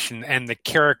interrogation, and the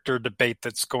character debate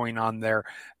that's going on there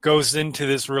goes into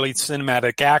this really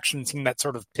cinematic action scene that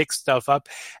sort of picks stuff up.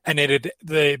 And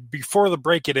before the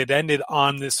break, it had ended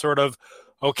on this sort of,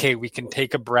 okay, we can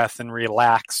take a breath and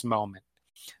relax moment.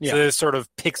 Yeah. So this sort of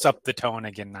picks up the tone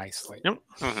again nicely. Yep.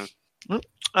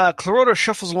 Clarota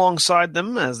shuffles alongside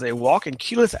them as they walk, and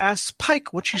Keyleth asks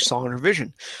Pike what she saw in her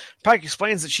vision. Pike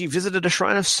explains that she visited a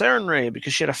shrine of Sarenrae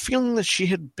because she had a feeling that she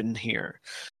had been here.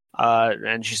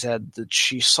 And she said that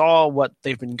she saw what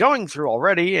they've been going through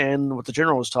already and what the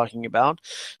general was talking about.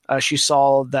 She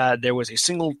saw that there was a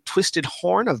single twisted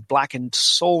horn of blackened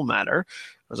soul matter.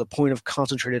 It was a point of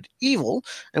concentrated evil,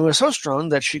 and was so strong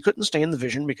that she couldn't stay in the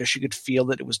vision because she could feel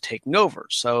that it was taking over.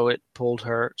 So it pulled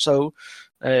her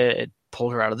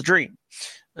out of the dream.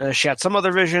 She had some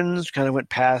other visions, kind of went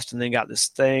past, and then got this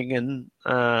thing, and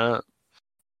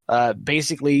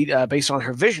basically, based on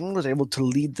her vision, was able to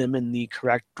lead them in the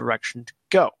correct direction to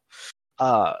go.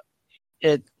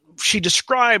 She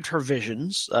described her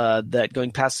visions, that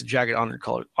going past the jagged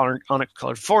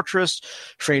onyx-colored fortress,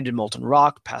 framed in molten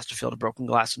rock, past a field of broken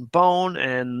glass and bone,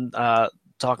 and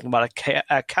talking about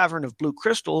a cavern of blue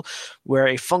crystal where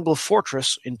a fungal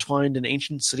fortress entwined an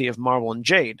ancient city of marble and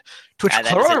jade. To which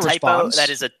Clarota responds...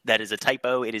 That is a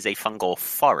typo. It is a fungal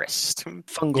forest.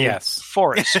 Fungal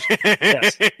forest.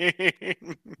 Yes.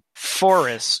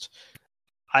 Forest.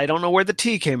 I don't know where the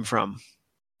T came from.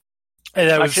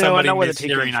 That was somebody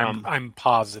mishearing. I'm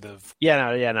positive.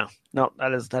 No.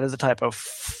 That is a typo.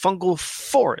 Fungal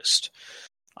forest.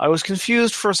 I was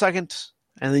confused for a second,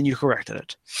 and then you corrected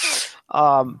it.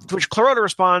 To which Clarota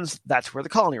responds, that's where the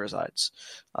colony resides.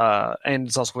 And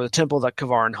it's also where the temple that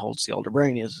K'Varn holds the Elder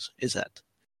Brain is at.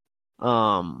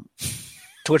 To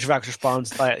which Vax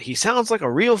responds, he sounds like a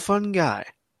real fun guy.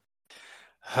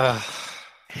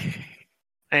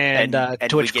 and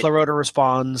to which Clarota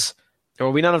responds, there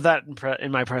will be none of that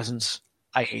in my presence.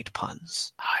 I hate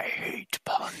puns.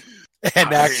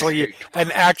 And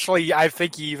actually, I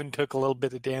think he even took a little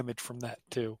bit of damage from that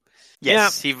too.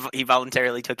 Yes, yeah. He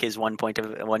voluntarily took his 1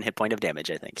 hit point of damage,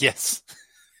 I think. Yes.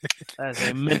 As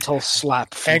a mental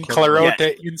slap. And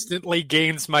Clarota instantly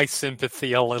gains my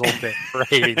sympathy a little bit for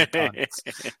hating puns.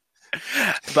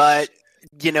 But,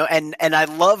 and I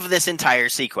love this entire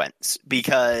sequence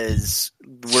because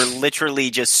we're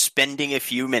literally just spending a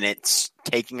few minutes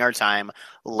taking our time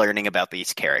learning about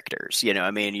these characters. You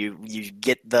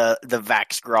get the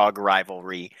Vax Grog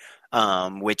rivalry,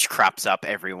 which crops up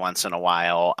every once in a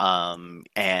while,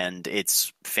 and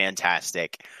it's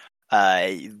fantastic.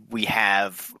 We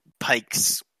have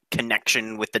Pike's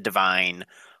connection with the divine,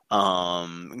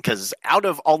 because out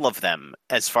of all of them,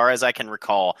 as far as I can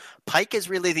recall, Pike is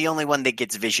really the only one that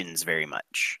gets visions very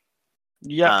much.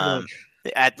 Yeah,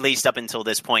 at least up until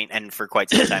this point, and for quite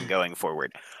some time going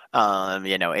forward.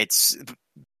 It's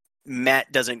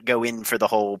Matt doesn't go in for the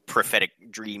whole prophetic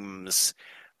dreams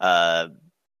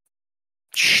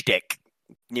shtick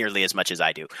nearly as much as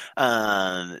I do.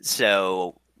 But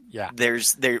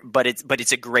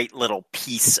it's a great little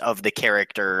piece of the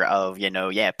character of,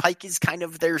 Pike is kind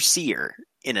of their seer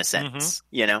in a sense,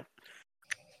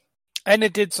 And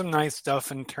it did some nice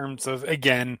stuff in terms of,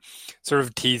 again, sort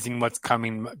of teasing what's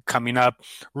coming up,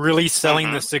 really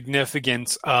selling the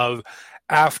significance of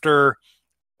after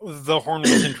the horn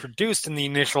was introduced in the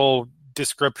initial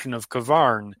description of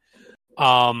K'Varn,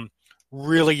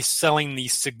 really selling the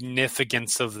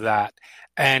significance of that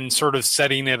and sort of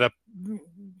setting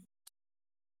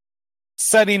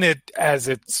it as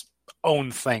its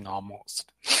own thing almost.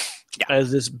 Yeah.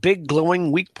 As this big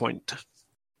glowing weak point.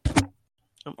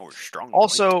 Or strong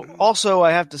also,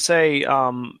 I have to say,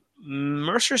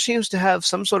 Mercer seems to have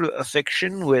some sort of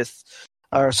affection with,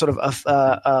 or sort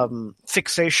of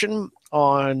fixation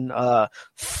on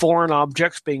foreign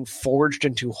objects being forged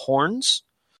into horns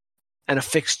and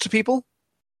affixed to people.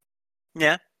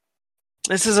 Yeah,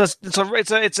 it's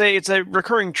a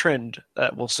recurring trend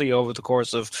that we'll see over the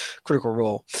course of Critical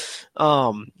Role.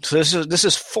 So this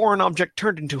is foreign object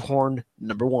turned into horn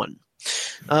number 1.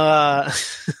 Of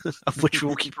which we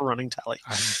will keep a running tally.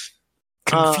 I'm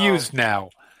confused now.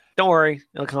 Don't worry,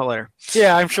 it'll come out later.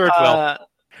 Yeah, I'm sure it will.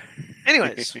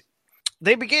 Anyways,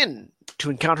 they begin to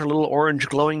encounter little orange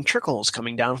glowing trickles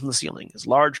coming down from the ceiling as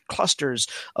large clusters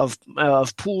of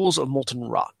pools of molten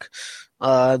rock.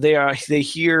 They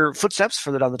hear footsteps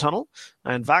further down the tunnel,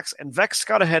 and Vex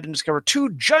scout ahead and discover two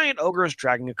giant ogres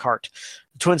dragging a cart.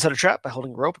 The twins set a trap by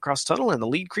holding a rope across the tunnel, and the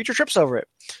lead creature trips over it,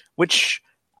 which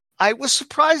I was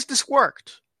surprised this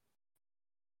worked.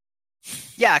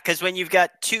 Yeah, because when you've got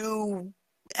two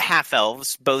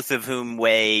half-elves, both of whom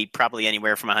weigh probably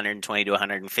anywhere from 120 to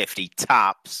 150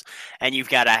 tops, and you've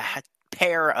got a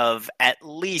pair of at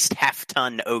least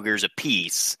half-ton ogres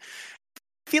apiece,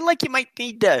 I feel like you might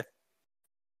need to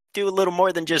do a little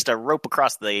more than just a rope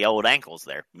across the old ankles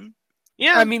there.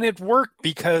 Yeah, I mean, it worked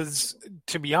because,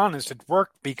 to be honest,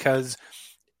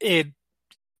 it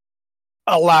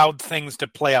allowed things to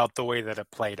play out the way that it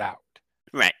played out.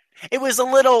 Right. It was a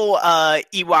little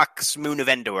Ewok's Moon of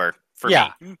Endor for me.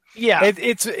 Yeah.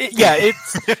 It's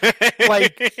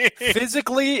like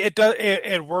physically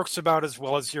it works about as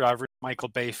well as your average Michael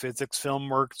Bay physics film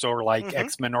works, or like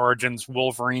X-Men Origins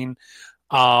Wolverine.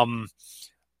 But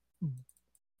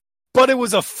it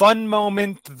was a fun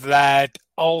moment that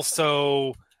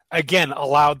also, again,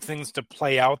 allowed things to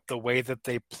play out the way that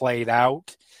they played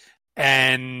out,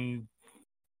 and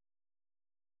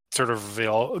sort of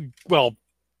reveal, well,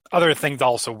 other things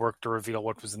also worked to reveal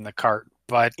what was in the cart,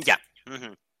 but yeah,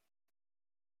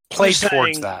 played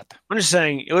towards that. I'm just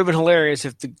saying, it would have been hilarious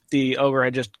if the ogre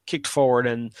had just kicked forward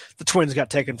and the twins got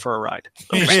taken for a ride.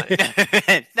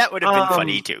 That would have been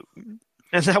funny too.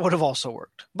 And that would have also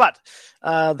worked. But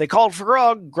they called for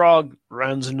Grog. Grog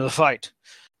runs into the fight.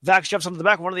 Vex jumps onto the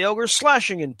back of one of the ogres,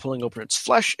 slashing and pulling open its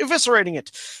flesh, eviscerating it.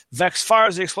 Vex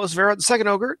fires the explosive arrow at the second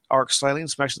ogre, arcs slightly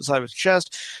and smacks the side of its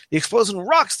chest. The explosion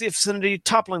rocks the vicinity,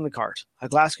 toppling the cart. A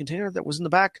glass container that was in the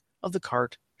back of the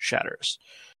cart shatters.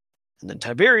 And then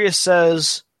Tiberius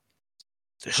says,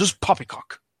 "This is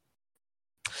poppycock."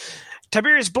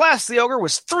 Tiberius blasts the ogre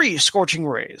with 3 scorching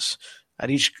rays.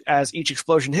 As each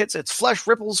explosion hits, its flesh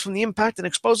ripples from the impact and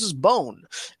exposes bone.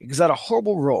 It gives out a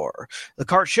horrible roar. The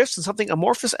cart shifts and something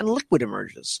amorphous and liquid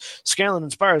emerges. Scanlan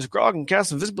inspires Grog and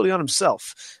casts invisibility on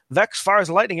himself. Vex fires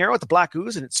a lightning arrow at the black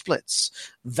ooze and it splits.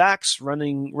 Vax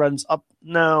runs up.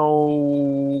 Now,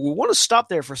 we want to stop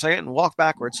there for a second and walk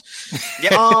backwards.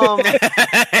 Yep.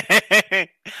 I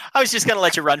was just going to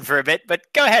let you run for a bit, but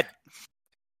go ahead.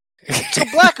 So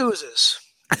black oozes.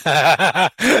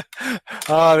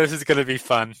 Oh, this is going to be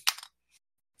fun.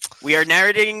 We are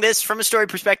narrating this from a story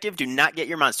perspective. Do not get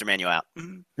your monster manual out.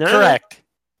 No, Correct.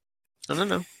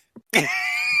 No.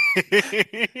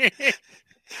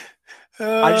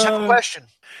 I just have a question.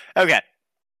 Okay.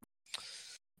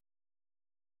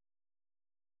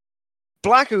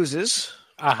 Black oozes.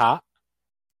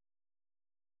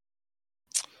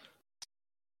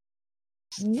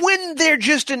 When they're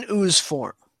just in ooze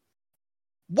form,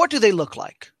 what do they look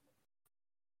like?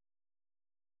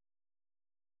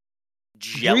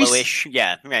 Jelloish.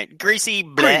 Yeah, right. Greasy.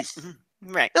 Grease.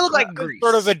 Right. They look like grease.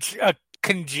 Sort of a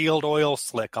congealed oil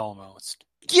slick almost.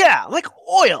 Yeah, like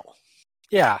oil.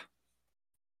 Yeah.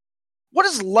 What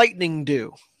does lightning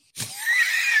do?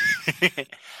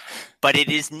 But it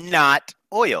is not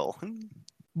oil.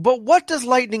 But what does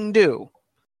lightning do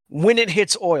when it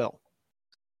hits oil?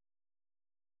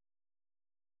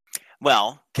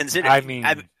 Well, consider. I mean,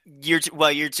 you're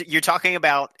talking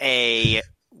about a,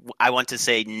 I want to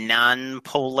say,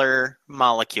 non-polar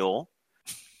molecule.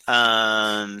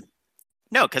 No,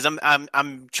 because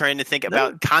I'm trying to think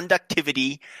about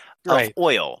conductivity of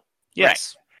oil.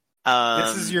 Yes. Right.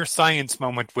 This is your science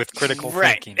moment with critical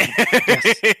thinking.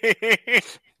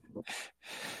 Yes.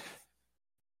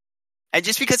 And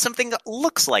just because something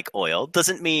looks like oil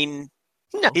doesn't mean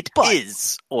it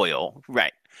is oil.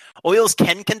 Right. Oils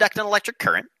can conduct an electric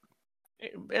current.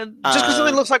 And just because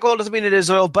something looks like oil doesn't mean it is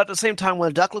oil, but at the same time, when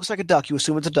a duck looks like a duck, you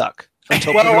assume it's a duck.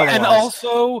 And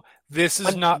also, this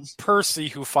is not Percy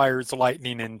who fires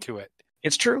lightning into it.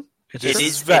 It's true. It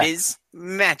is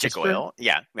magic oil.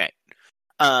 Yeah, right.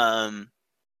 But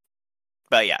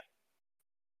yeah.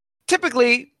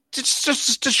 Typically,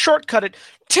 just to shortcut it,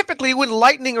 typically when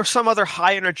lightning or some other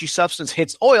high energy substance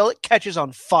hits oil, it catches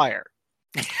on fire.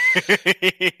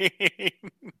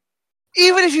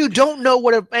 Even if you don't know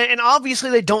and obviously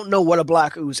they don't know what a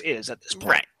black ooze is at this point.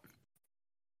 Right.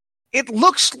 It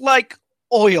looks like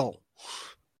oil.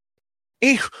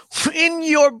 In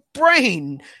your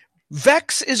brain,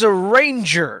 Vex is a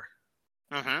ranger.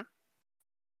 Mm-hmm.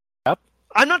 Yep.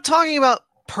 I'm not talking about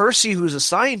Percy, who's a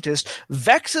scientist,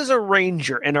 Vex is a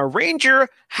ranger, and a ranger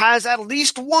has at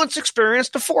least once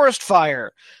experienced a forest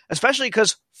fire, especially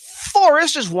because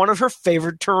forest is one of her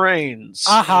favorite terrains.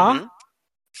 Uh-huh.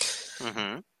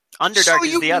 Underdark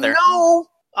is the other.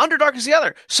 Underdark is the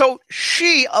other. So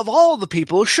she, of all the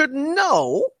people, should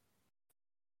know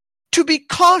to be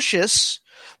cautious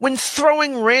when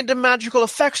throwing random magical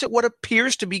effects at what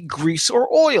appears to be grease or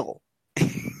oil.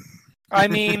 I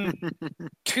mean,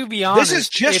 to be honest... This is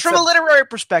just from a literary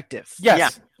perspective.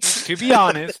 Yes. Yeah. To be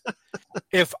honest,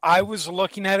 if I was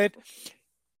looking at it,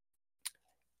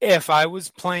 if I was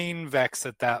playing Vex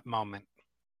at that moment,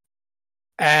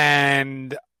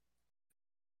 and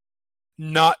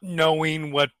not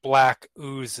knowing what black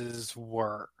oozes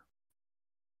were,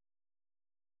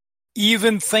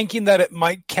 even thinking that it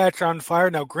might catch on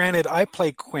fire. Now, granted, I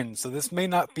play Quinn, so this may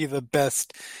not be the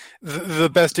best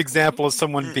example of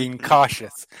someone being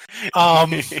cautious.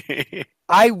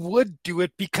 I would do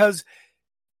it because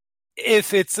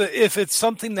if it's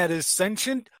something that is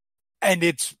sentient and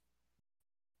it's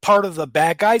part of the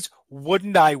bad guys,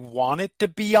 wouldn't I want it to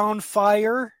be on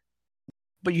fire?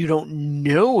 But you don't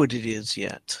know what it is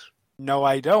yet. No,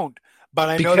 I don't. But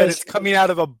I know that it's coming out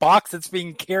of a box that's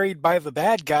being carried by the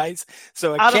bad guys,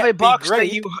 so it out can't of a box be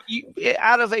great. that you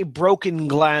out of a broken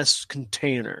glass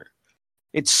container.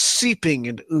 It's seeping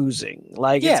and oozing.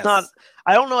 Like Yes. It's not.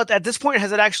 I don't know at this point.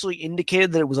 Has it actually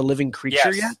indicated that it was a living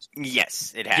creature yet?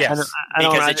 Yes, it has. Yes.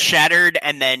 Because it shattered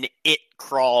and then it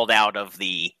crawled out of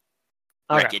the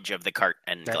wreckage of the cart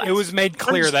and glass. It was made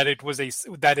clear that it was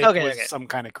some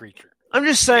kind of creature. I'm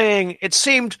just saying it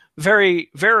seemed very,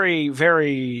 very,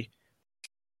 very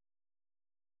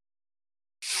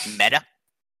meta.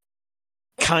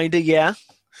 Kinda, yeah.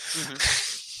 Mm-hmm.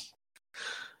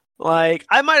 Like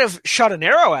I might have shot an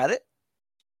arrow at it.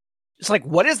 It's like,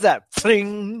 what is that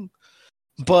thing?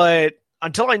 But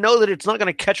until I know that it's not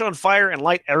going to catch on fire and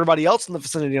light everybody else in the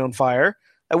vicinity on fire,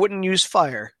 I wouldn't use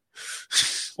fire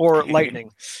or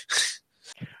lightning.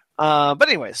 But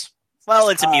anyways, well,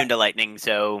 it's immune to lightning,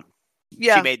 so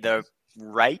yeah, she made the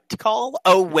right call.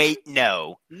 Oh wait,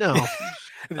 no. Now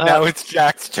it's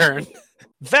Jack's turn.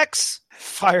 Vex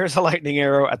fires a lightning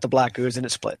arrow at the black ooze and it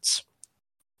splits.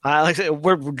 Like I said,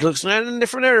 we're looking at it in a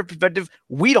different narrative perspective.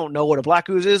 We don't know what a black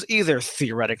ooze is either,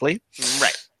 theoretically.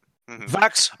 Right. Mm-hmm.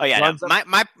 Vex. Oh yeah. No,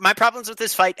 my problems with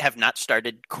this fight have not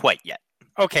started quite yet.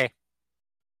 Okay.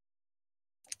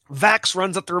 Vax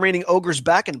runs up the remaining ogre's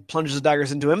back and plunges the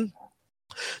daggers into him.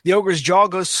 The ogre's jaw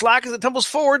goes slack as it tumbles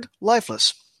forward,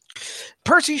 lifeless.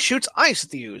 Percy shoots ice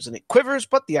at the ooze, and it quivers,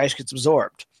 but the ice gets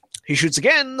absorbed. He shoots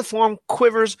again, the form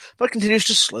quivers, but continues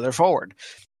to slither forward.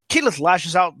 Keyleth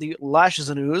lashes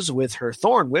an ooze with her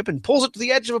thorn whip and pulls it to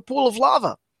the edge of a pool of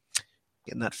lava.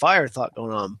 Getting that fire thought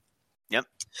going on. Yep.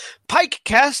 Pike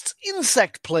casts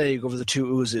Insect Plague over the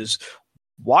two oozes.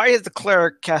 Why is the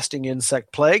cleric casting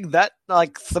Insect Plague? That,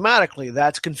 thematically,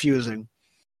 that's confusing.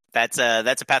 That's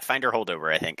a Pathfinder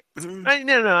holdover, I think.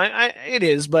 It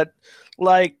is, but,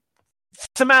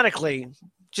 thematically,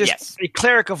 just a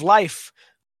cleric of life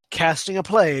casting a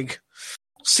plague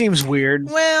seems weird.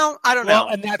 Well, I don't know.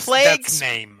 And that's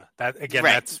name.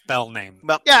 That's spell name.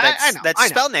 Well, yeah, I know. That's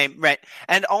spell name, right?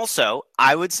 And also,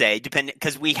 I would say,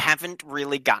 because we haven't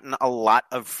really gotten a lot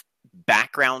of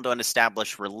background on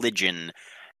established religion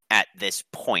at this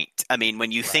point. I mean,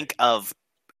 when you think of,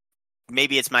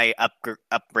 maybe it's my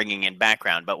upbringing and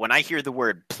background, but when I hear the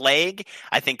word plague,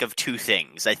 I think of two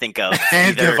things. I think of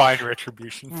divine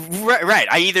retribution. Right.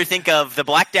 I either think of the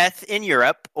Black Death in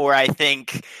Europe, or I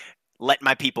think Let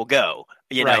My People Go,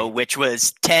 which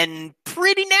was 10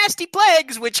 pretty nasty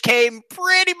plagues, which came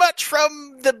pretty much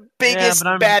from the biggest,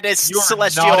 baddest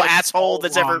celestial asshole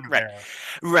that's ever...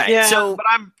 Right. Yeah, so, but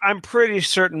I'm pretty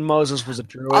certain Moses was a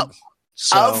druid.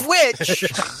 Of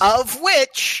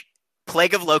which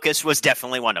Plague of Locusts was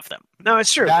definitely one of them. No,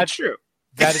 it's true. That's true.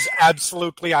 That is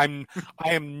absolutely... I am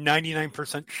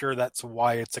 99% sure that's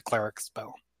why it's a cleric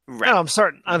spell. Right. No, I'm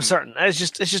certain. It's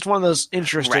just one of those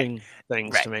interesting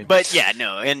things to me. But yeah,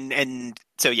 no, and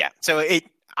so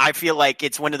I feel like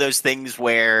it's one of those things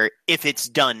where if it's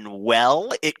done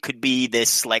well, it could be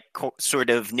this sort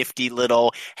of nifty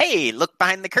little, hey, look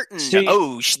behind the curtain.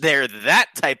 They're that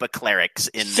type of clerics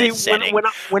in this setting.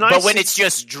 When it's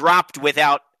just dropped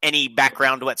without any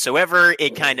background whatsoever,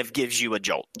 it kind of gives you a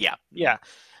jolt. Yeah. Yeah.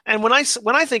 And when I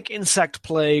think Insect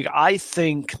Plague, I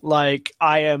think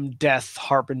I am Death,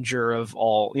 Harbinger of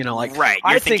all. Right.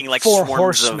 You're thinking like Four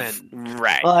swarms Horsemen.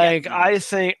 Right. I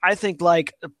think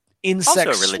insects also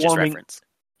a religious swarming. Reference.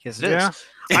 Yes, it is.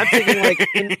 I'm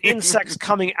thinking insects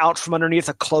coming out from underneath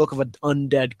a cloak of an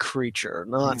undead creature.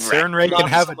 Not Cern Ray can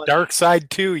have a dark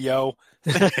side too, yo.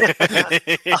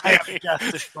 I have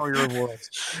death destroy your rewards.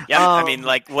 Yeah, I mean,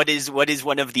 like, what is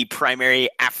one of the primary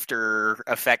after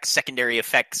effects, secondary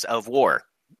effects of war?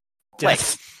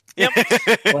 Death. Yep.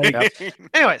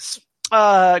 Anyways,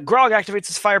 Grog activates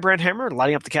his firebrand hammer,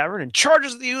 lighting up the cavern, and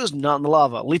charges the ooze, not in the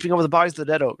lava, leaping over the bodies of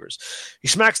the dead ogres. He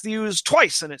smacks the ooze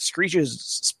twice, and it screeches,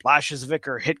 splashes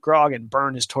Vicar, hit Grog, and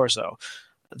burn his torso.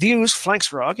 The ooze flanks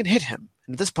Grog and hit him.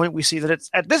 And at this point, we see that it's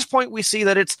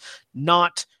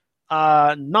not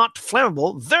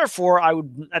flammable. Therefore, I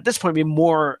would at this point be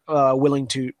more willing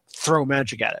to throw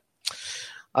magic at it.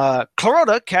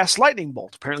 Clarota casts Lightning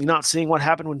Bolt, apparently not seeing what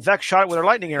happened when Vex shot it with her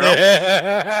lightning arrow.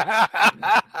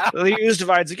 The ooze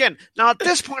divides again. Now, at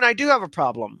this point, I do have a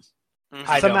problem,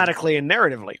 thematically and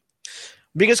narratively,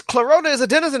 because Clarota is a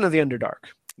denizen of the Underdark.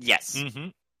 Yes. Mm-hmm.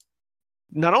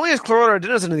 Not only is Clarota a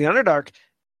denizen of the Underdark,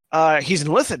 he's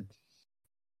enlisted.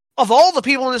 Of all the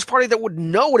people in this party that would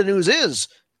know what an ooze is,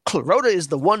 Clarota is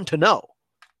the one to know.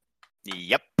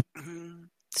 Yep.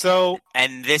 So,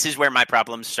 and this is where my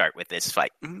problems start with this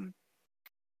fight.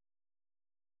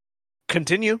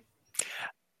 Continue.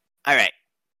 All right.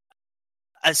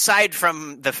 Aside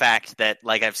from the fact that,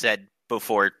 like I've said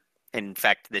before, in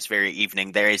fact, this very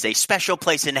evening, there is a special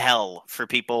place in hell for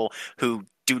people who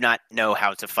do not know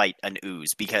how to fight an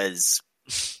ooze, because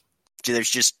there's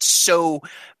just so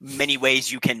many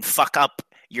ways you can fuck up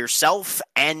yourself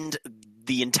and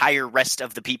the entire rest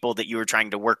of the people that you are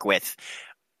trying to work with.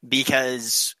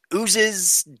 Because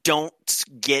oozes don't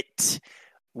get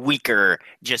weaker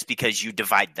just because you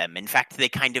divide them. In fact, they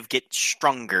kind of get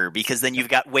stronger, because then you've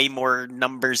got way more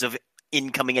numbers of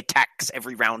incoming attacks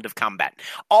every round of combat.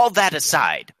 All that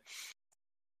aside,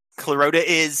 Clarota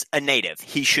is a native.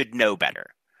 He should know better.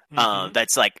 Mm-hmm.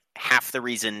 That's like half the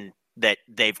reason that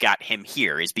they've got him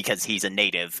here, is because he's a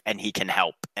native and he can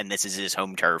help, and this is his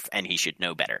home turf, and he should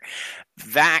know better.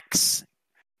 Vax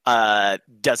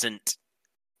doesn't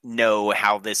know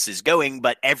how this is going,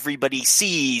 but everybody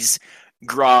sees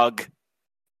Grog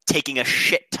taking a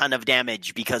shit ton of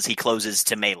damage because he closes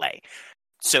to melee.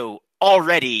 So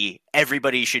already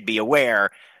everybody should be aware,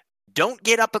 don't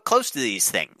get up close to these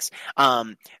things.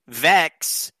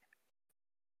 Vex,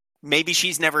 maybe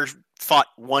she's never fought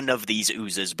one of these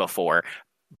oozes before,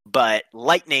 but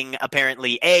lightning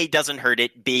apparently A, doesn't hurt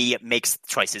it, B, makes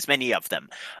twice as many of them.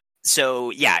 So,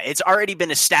 yeah, it's already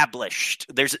been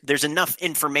established. There's enough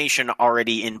information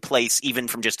already in place, even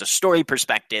from just a story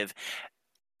perspective,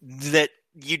 that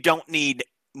you don't need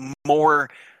more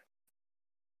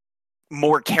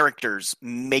characters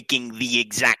making the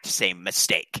exact same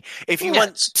mistake. If you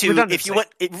want to,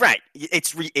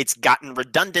 it's gotten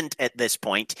redundant at this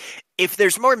point. If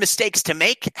there's more mistakes to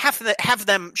make, have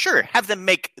them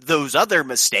make those other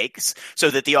mistakes so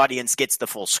that the audience gets the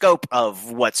full scope of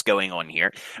what's going on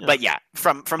here. Yeah. But yeah,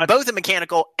 from both a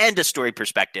mechanical and a story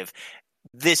perspective,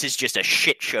 this is just a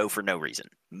shit show for no reason.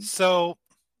 So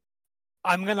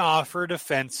I'm going to offer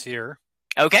defense here.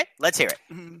 Okay, let's hear it.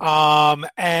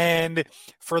 And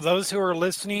for those who are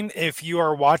listening, if you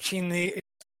are watching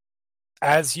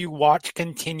as you watch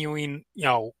continuing,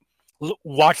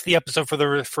 watch the episode for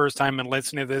the first time and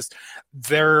listen to this,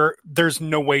 there's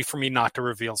no way for me not to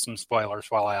reveal some spoilers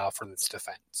while I offer this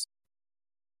defense.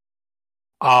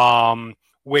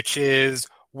 Which is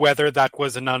whether that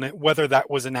was an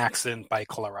accident by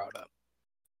Clarota.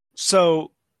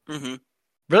 So,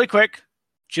 really quick,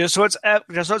 just so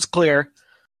it's clear,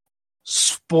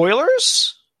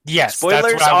 spoilers? Yes,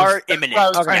 spoilers are imminent.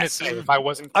 That's what I was trying to say if I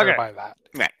wasn't clear by that.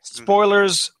 Right.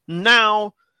 Spoilers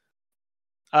now.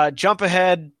 Jump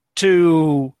ahead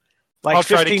to I'll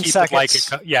 15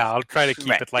 seconds. I'll try to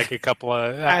keep it like a couple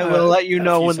of... I will let you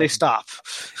know when they stop.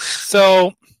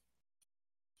 So,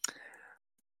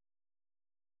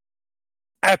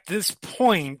 at this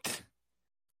point,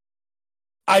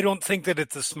 I don't think that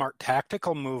it's a smart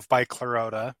tactical move by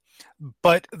Clarota,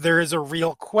 but there is a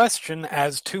real question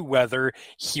as to whether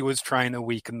he was trying to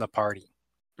weaken the party.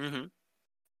 Mm-hmm.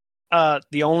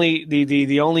 The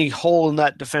only hole in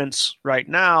that defense right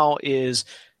now is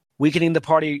weakening the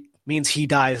party means he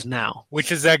dies now.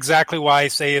 Which is exactly why I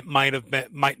say it might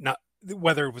not,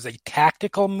 whether it was a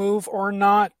tactical move or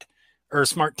not, or a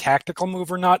smart tactical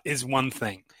move or not, is one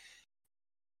thing.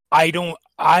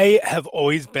 I have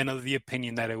always been of the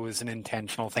opinion that it was an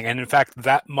intentional thing. And in fact,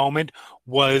 that moment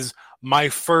was my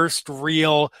first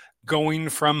real going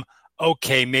from,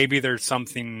 okay, maybe there's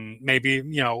something, maybe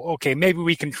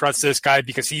we can trust this guy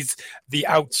because he's the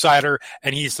outsider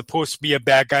and he's supposed to be a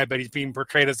bad guy, but he's being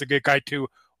portrayed as a good guy too.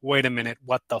 Wait a minute,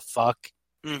 what the fuck?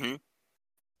 Mm-hmm.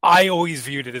 I always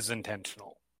viewed it as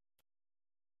intentional.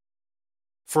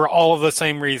 For all of the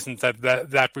same reasons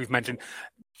that we've mentioned.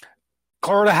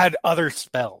 Clarota had other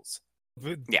spells.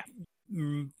 Yeah.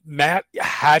 Matt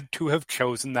had to have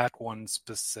chosen that one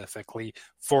specifically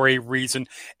for a reason,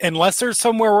 unless there's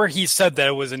somewhere where he said that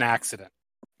it was an accident.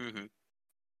 Mm-hmm.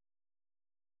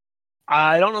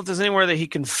 I don't know if there's anywhere that he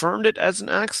confirmed it as an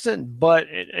accident, but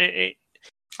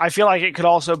I feel like it could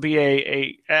also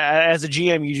be as a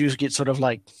GM, you just get sort of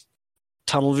like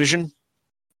tunnel vision.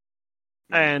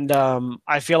 And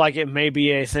I feel like it may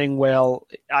be a thing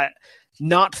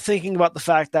not thinking about the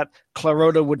fact that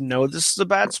Clarota would know this is a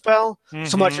bad spell,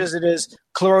 so much as it is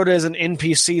Clarota is an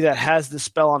NPC that has this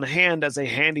spell on hand as a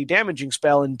handy damaging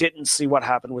spell and didn't see what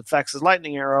happened with Vex's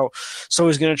lightning arrow, so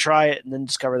he's going to try it and then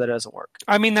discover that it doesn't work.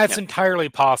 I mean, that's entirely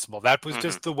possible. That was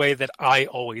just the way that I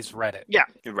always read it. Yeah,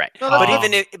 right. No,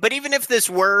 but even if this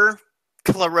were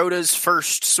Clarota's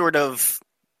first sort of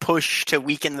push to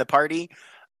weaken the party,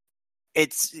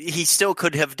 he still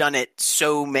could have done it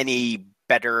so many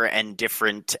better and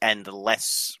different and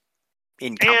less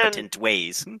incompetent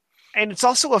ways. And it's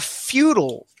also a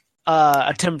futile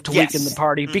attempt to weaken the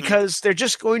party because they're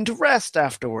just going to rest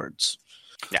afterwards.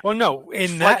 Yeah. Well, no,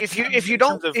 in that if you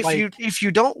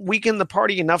don't weaken the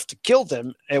party enough to kill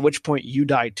them, at which point you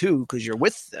die too because you're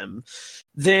with them,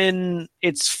 then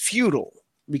it's futile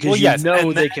because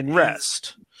they can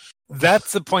rest.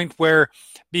 That's the point where,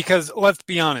 because let's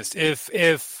be honest, if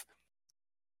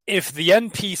the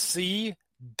NPC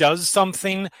does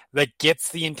something that gets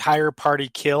the entire party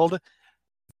killed,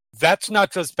 that's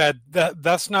not just bad.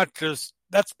 That's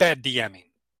bad DMing.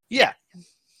 Yeah,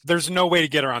 there's no way to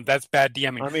get around. That's bad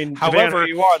DMing. I mean, however,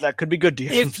 you are that could be good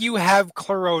DMing. If you have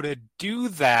Clarota do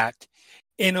that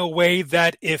in a way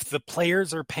that, if the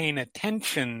players are paying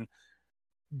attention,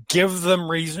 give them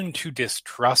reason to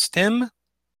distrust him,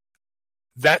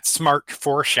 that's smart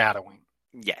foreshadowing.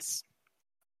 Yes.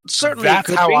 Certainly,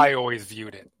 that's how I always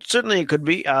viewed it. Certainly, it could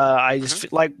be. I just feel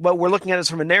like, well, we're looking at this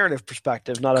from a narrative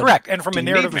perspective, not correct. A and from a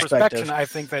narrative perspective, I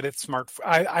think that it's smart.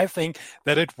 I think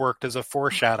that it worked as a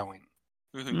foreshadowing.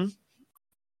 Mm-hmm.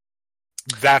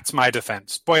 That's my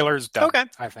defense. Spoilers done. Okay,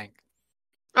 I think.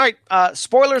 All right,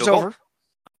 spoilers over.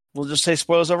 We'll just say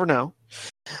spoilers over now.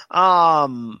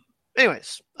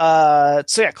 Anyways,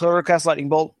 Clarota casts Lightning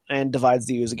Bolt and divides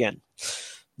the ooze again.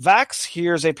 Vax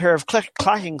hears a pair of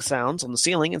clacking sounds on the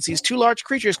ceiling and sees two large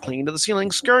creatures clinging to the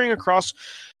ceiling, scurrying across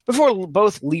before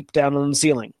both leap down on the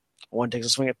ceiling. One takes a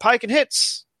swing at Pike and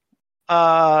hits.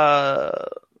 What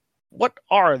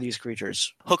are these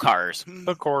creatures? Hook horrors.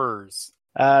 Hook horrors.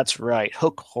 That's right,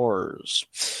 hook horrors.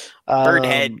 Bird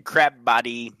head, crab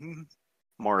body,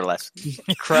 more or less.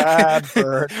 Crab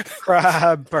bird.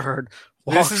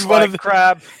 This is one of the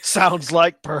crab. Sounds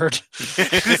like bird.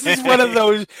 This is one of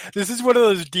those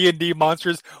D&D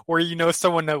monsters where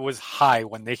someone that was high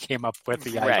when they came up with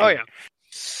the idea. Right. Oh yeah.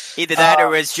 Either that,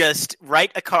 or it's just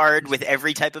write a card with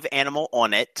every type of animal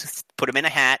on it, put them in a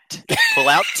hat, pull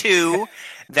out two.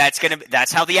 That's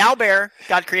how the owlbear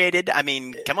got created. I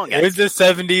mean, come on, guys. It was the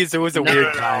 70s. It was a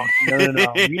weird time.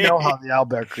 No. We know how the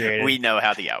owlbear created. We know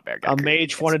how the owlbear got created. A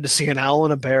mage wanted to see an owl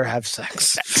and a bear have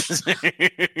sex.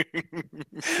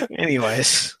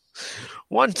 Anyways,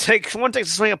 one takes a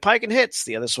swing at Pike and hits.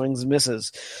 The other swings and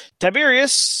misses.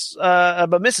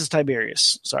 But misses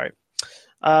Tiberius. Sorry.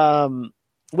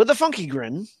 With a funky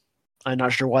grin. I'm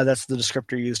not sure why that's the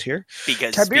descriptor used here.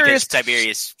 Because Tiberius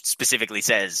specifically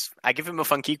says, I give him a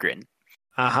funky grin.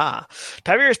 Aha.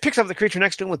 Tiberius picks up the creature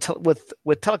next to him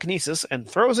with telekinesis and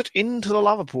throws it into the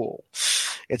lava pool.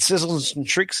 It sizzles and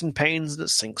shrieks in pains and it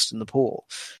sinks in the pool.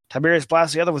 Tiberius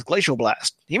blasts the other with Glacial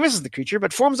Blast. He misses the creature,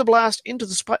 but forms a blast into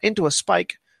a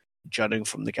spike jutting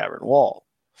from the cavern wall.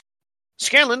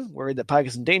 Scanlan, worried that Pike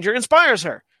is in danger, inspires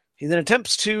her. He then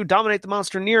attempts to dominate the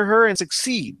monster near her and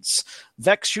succeeds.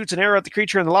 Vex shoots an arrow at the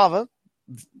creature in the lava,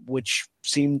 which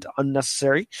seemed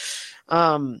unnecessary.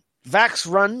 Vax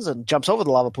runs and jumps over the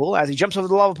lava pool. As he jumps over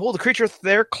the lava pool, the creature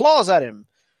there claws at him.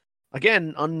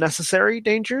 Again, unnecessary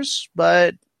dangers,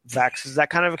 but Vax is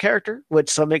that kind of a character, which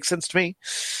so makes sense to me.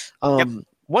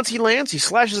 Once he lands, he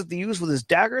slashes at the ooze with his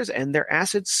daggers, and their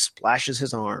acid splashes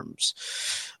his arms.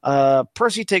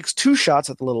 Percy takes 2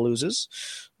 shots at the little oozes.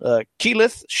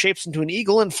 Keyleth shapes into an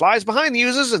eagle and flies behind the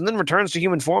oozes and then returns to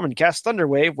human form and casts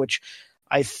Thunderwave, which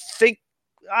I think...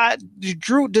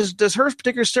 Drew, does her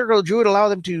particular circle of Druid allow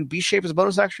them to be shaped as a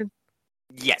bonus action?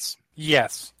 Yes.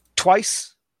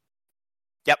 Twice?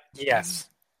 Yep. Yes.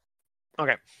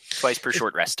 Okay. Twice per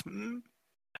short rest.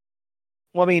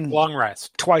 Well, I mean... long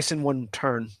rest. Twice in one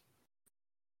turn.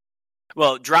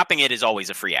 Well, dropping it is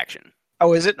always a free action.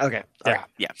 Oh, is it? Okay. Yeah.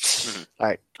 Mm-hmm. All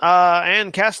right.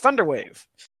 And cast Thunderwave.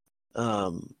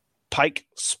 Pike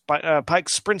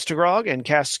sprints to Grog and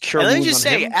casts Cure Wounds on him. Let me just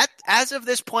say, as of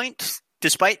this point,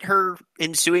 despite her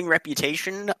ensuing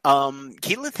reputation,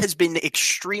 Keyleth has been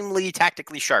extremely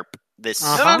tactically sharp this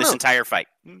entire fight.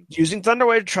 Using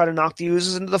Thunderwave to try to knock the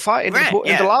oozes into the fight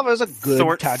into lava is a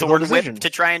good tactical decision. Whip to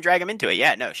try and drag him into it.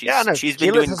 Yeah, no, she's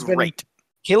been doing great.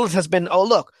 Keyleth has been, oh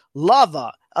look,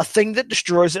 lava, a thing that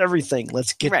destroys everything.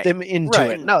 Let's get them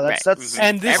into it. No, that's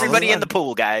and everybody in the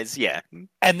pool, guys. Yeah,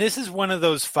 and this is one of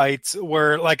those fights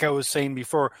where, like I was saying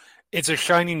before, it's a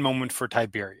shining moment for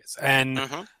Tiberius, and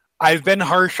I've been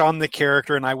harsh on the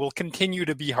character, and I will continue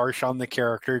to be harsh on the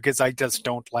character because I just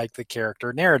don't like the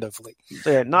character narratively.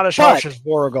 Yeah, not as harsh as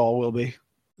Voragol will be.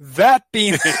 That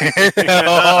being,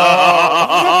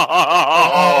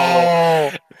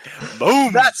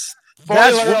 boom! That's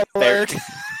alert.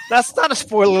 That's not a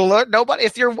spoiler alert. Nobody,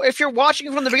 if you're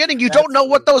watching from the beginning, you don't know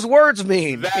what those words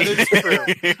mean. That is true.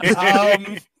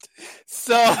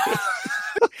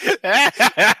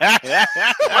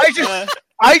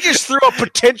 I just threw a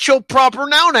potential proper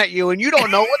noun at you, and you don't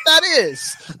know what that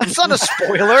is. That's not a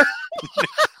spoiler.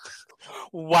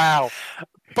 Wow.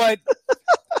 But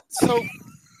so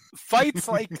fights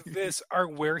like this are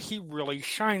where he really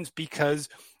shines because,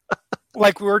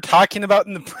 like we were talking about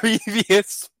in the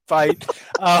previous fight,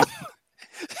 I'm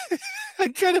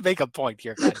trying to make a point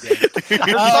here. I'm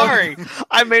sorry.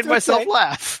 I made myself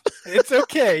laugh. It's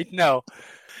okay. No.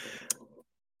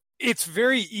 It's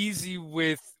very easy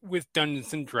with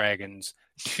Dungeons and Dragons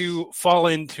to fall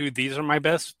into these are my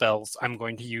best spells. I'm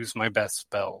going to use my best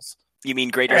spells. You mean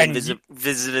greater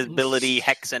invisibility,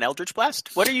 Hex, and Eldritch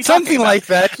Blast? What are you talking about? Something like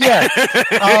that,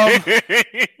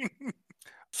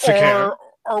 yeah.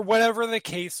 Or whatever the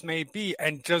case may be,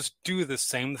 and just do the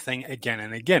same thing again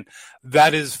and again.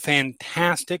 That is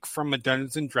fantastic from a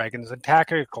Dungeons and Dragons and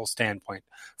tactical standpoint.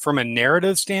 From a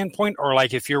narrative standpoint, or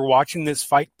like if you're watching this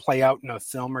fight play out in a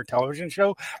film or television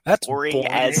show, that's boring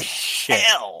as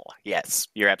hell. Yes,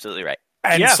 you're absolutely right.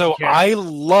 And I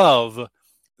love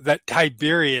that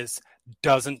Tiberius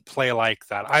doesn't play like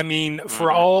that. I mean,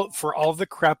 for all the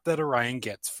crap that Orion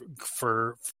gets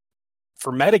for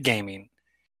metagaming,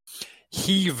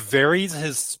 he varies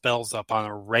his spells up on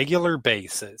a regular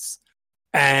basis.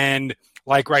 And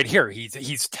like right here, he's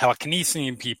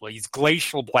telekinesing people. He's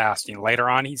glacial blasting. Later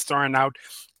on, he's throwing out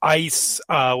ice.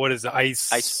 What is it? Ice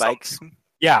spikes.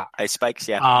 Yeah, ice spikes.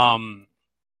 Yeah.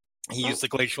 He used the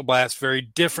glacial blast very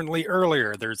differently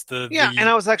earlier. There's and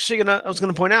I was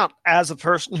gonna point out, as a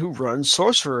person who runs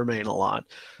Sorcerer Main a lot,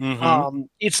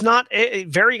 it's not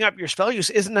varying up your spell use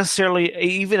isn't necessarily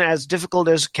even as difficult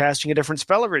as casting a different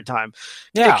spell every time.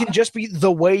 Yeah. It can just be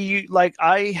the way you like.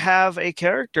 I have a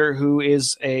character who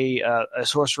is a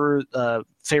sorcerer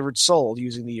favored soul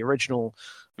using the original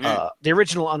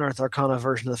Unearthed Arcana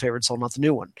version of the favored soul, not the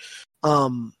new one.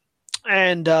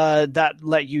 And that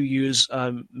let you use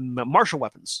martial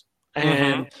weapons.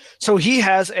 And so he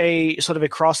has a sort of a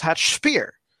crosshatch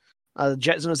spear.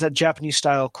 It's that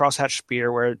Japanese-style crosshatch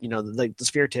spear where, the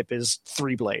spear tip is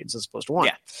 3 blades as opposed to 1.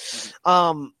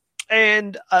 Yeah.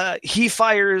 And he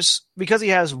fires, because he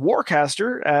has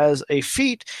Warcaster as a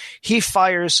feat, he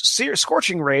fires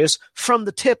scorching rays from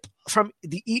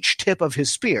each tip of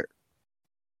his spear.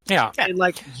 Yeah, and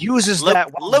uses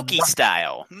that Loki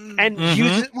style, and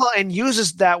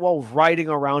uses that while riding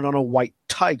around on a white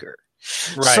tiger.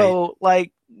 Right. So,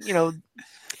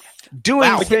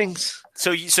 doing things.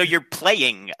 So you're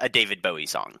playing a David Bowie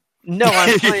song? No,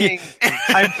 I'm playing.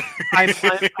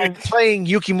 I'm playing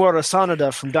Yukimura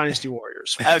Sanada from Dynasty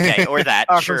Warriors. Okay, or that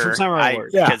sure. From Samurai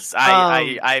Warriors. Because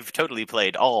I've totally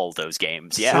played all those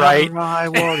games. Yeah, right. Samurai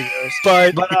Warriors.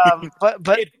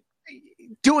 but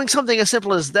doing something as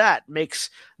simple as that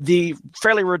makes the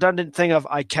fairly redundant thing of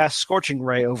I cast Scorching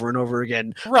Ray over and over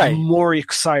again more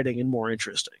exciting and more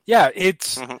interesting. Yeah,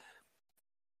 it's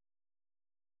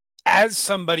as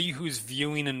somebody who's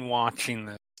viewing and watching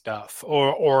this stuff,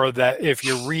 or that if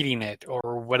you're reading it,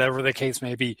 or whatever the case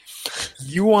may be,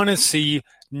 you want to see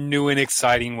new and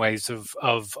exciting ways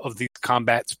of these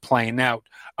combats playing out.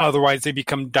 Otherwise, they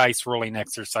become dice rolling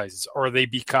exercises, or they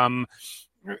become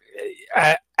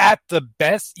at the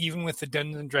best, even with the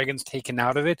Dungeons and Dragons taken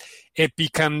out of it, it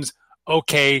becomes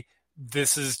okay.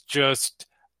 This is just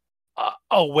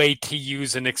a way to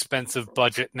use an expensive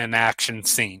budget in an action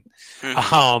scene.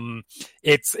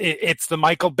 It's the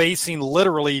Michael Bay scene,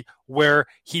 literally, where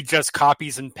he just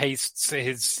copies and pastes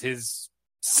his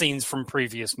scenes from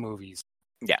previous movies.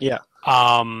 Yeah.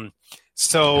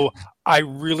 So I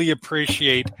really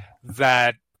appreciate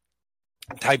that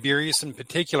Tiberius in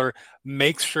particular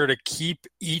makes sure to keep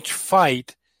each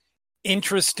fight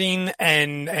interesting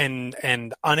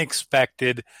and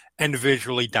unexpected and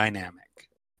visually dynamic.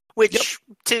 Which,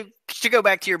 to go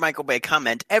back to your Michael Bay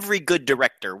comment, every good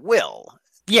director will.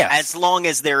 Yes. As long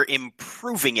as they're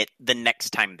improving it the next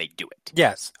time they do it.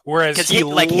 Yes. Whereas he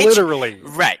literally...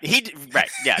 Right.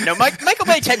 Yeah. No, Michael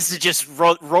Bay tends to just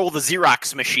roll the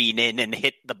Xerox machine in and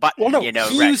hit the button, Well, no,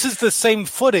 he uses the same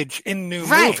footage in new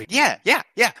movies. Yeah.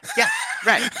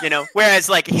 Right. Whereas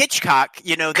like Hitchcock,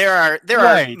 there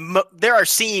are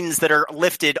scenes that are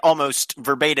lifted almost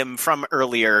verbatim from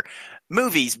earlier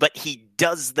movies, but he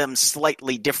does them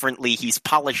slightly differently. He's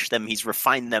polished them. He's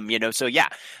refined them, so yeah,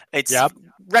 it's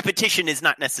repetition is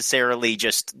not necessarily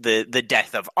just the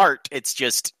death of art. It's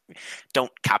just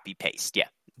don't copy paste. Yeah.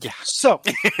 So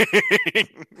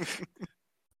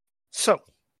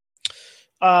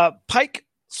Pike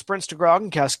sprints to Grog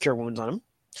and casts Cure Wounds on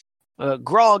him.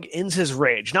 Grog ends his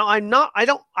rage. Now I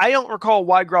don't recall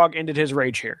why Grog ended his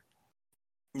rage here.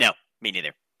 No, me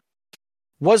neither.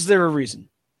 Was there a reason?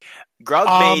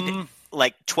 Grog made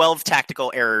like 12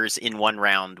 tactical errors in one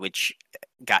round, which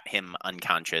got him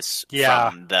unconscious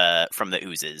from the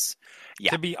oozes.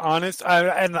 Yeah. To be honest,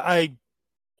 I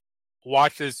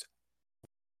watched this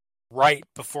right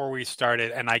before we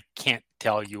started, and I can't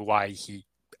tell you why he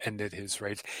ended his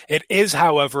rage. It is,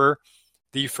 however,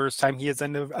 the first time he has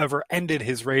ever ended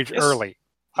his rage early.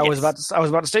 I was about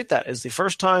to state that is the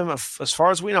first time, as far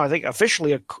as we know, I think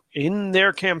officially in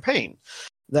their campaign,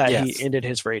 that he ended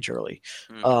his rage early.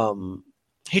 Mm-hmm.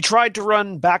 He tried to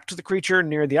run back to the creature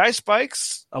near the ice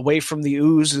spikes, away from the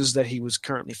oozes that he was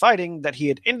currently fighting, that he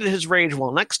had ended his rage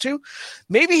while next to.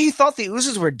 Maybe he thought the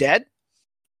oozes were dead?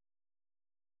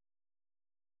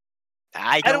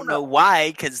 I don't know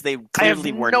why, because they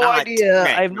clearly were not. Idea.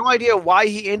 I have no idea why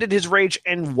he ended his rage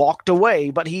and walked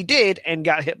away, but he did and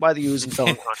got hit by the ooze and fell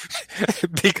unconscious.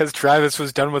 Because Travis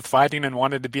was done with fighting and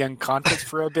wanted to be unconscious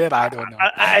for a bit? I don't know.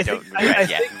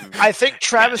 I think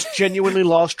Travis genuinely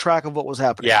lost track of what was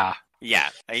happening. Yeah,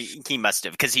 he must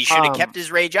have, because he should have kept his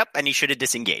rage up and he should have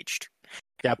disengaged.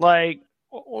 Yeah,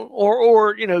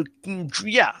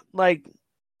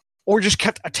 or just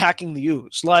kept attacking the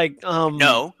ooze.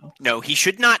 No, he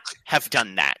should not have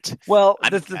done that. Well,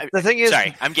 the thing is...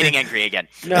 Sorry, I'm getting angry again.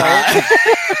 No.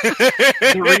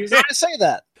 The reason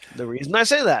I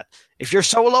say that, if you're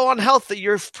so low on health that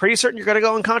you're pretty certain you're going to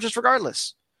go unconscious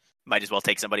regardless. Might as well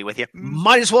take somebody with you.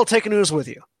 Might as well take an ooze with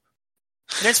you.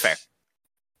 That's fair.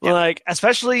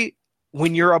 Especially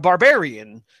when you're a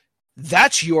barbarian,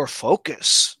 that's your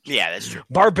focus. Yeah, that's true.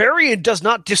 Barbarian does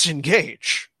not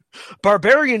disengage.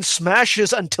 Barbarian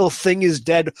smashes until thing is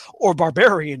dead or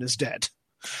barbarian is dead.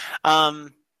 I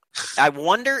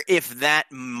wonder if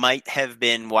that might have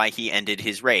been why he ended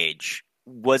his rage.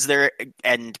 Was there,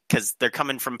 and because they're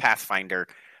coming from Pathfinder,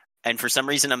 and for some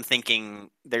reason I'm thinking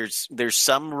there's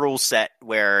some rule set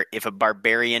where if a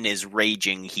barbarian is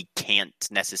raging, he can't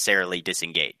necessarily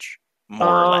disengage.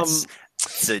 More or less.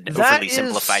 It's an overly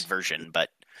simplified version, but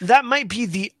that might be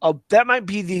the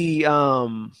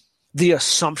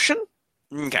assumption.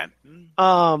 Okay.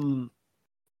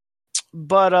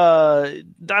 But I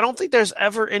don't think there's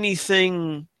ever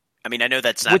anything. I mean, I know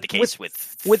that's not the case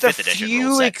with a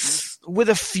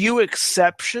few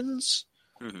exceptions.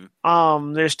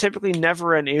 Mm-hmm. There's typically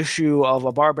never an issue of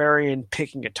a barbarian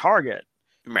picking a target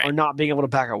or not being able to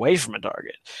back away from a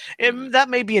target. And that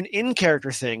may be an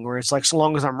in-character thing where it's like, so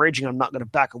long as I'm raging, I'm not going to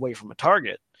back away from a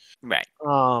target. Right.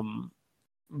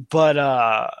 But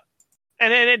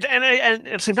and at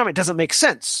the same time, it doesn't make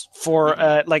sense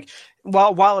for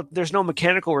while there's no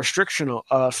mechanical restriction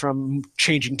from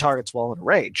changing targets while in a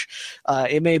rage,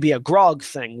 it may be a grog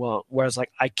thing. Whereas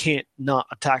I can't not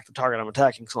attack the target I'm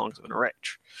attacking so long as I'm in a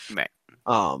rage. Right.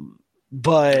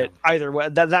 But either way,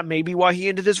 that may be why he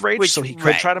ended his rage, so he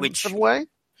could try to step away.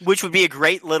 Which would be a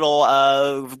great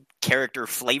little character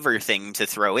flavor thing to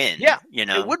throw in. Yeah,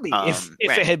 it would be if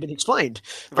it had been explained.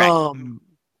 Right.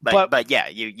 But yeah,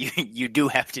 you do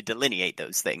have to delineate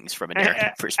those things from a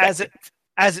narrative perspective.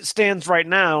 As it stands right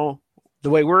now, the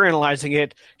way we're analyzing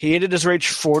it, he ended his rage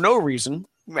for no reason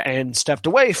and stepped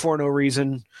away for no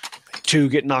reason to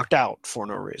get knocked out for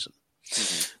no reason.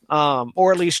 Mm-hmm.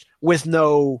 Or at least with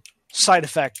no side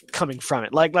effect coming from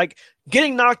it. Like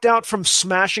getting knocked out from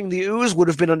smashing the ooze would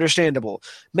have been understandable.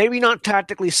 Maybe not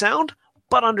tactically sound,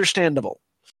 but understandable.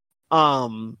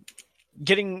 Getting,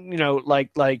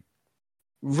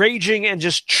 raging and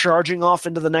just charging off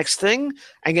into the next thing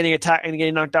and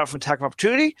getting knocked out from attack of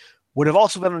opportunity would have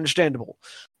also been understandable.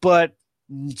 But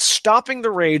stopping the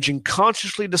rage and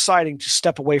consciously deciding to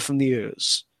step away from the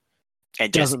ooze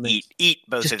and just eat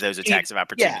both of those attacks of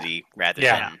opportunity rather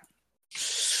than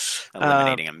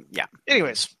eliminating them. Yeah.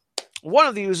 Anyways, one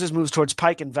of the oozes moves towards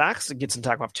Pike and Vax and gets an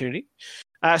attack of opportunity.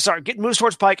 Moves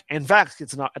towards Pike, and Vax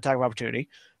gets an attack of opportunity.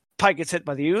 Pike gets hit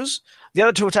by the ooze. The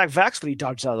other two attack Vax, but he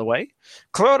dodges out of the way.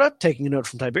 Clarota, taking a note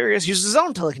from Tiberius, uses his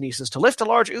own telekinesis to lift a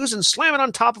large ooze and slam it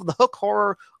on top of the hook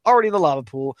horror already in the lava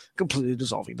pool, completely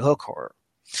dissolving the hook horror.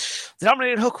 The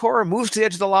dominated hook horror moves to the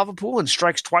edge of the lava pool and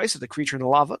strikes twice at the creature in the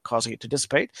lava, causing it to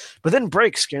dissipate, but then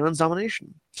breaks Scanlan's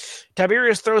domination.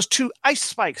 Tiberius throws 2 ice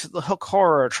spikes at the hook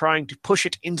horror, trying to push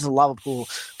it into the lava pool,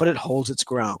 but it holds its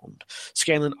ground.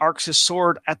 Scanlan arcs his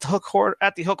sword at the hook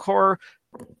horror,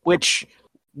 which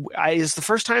is the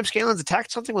first time Scanlan's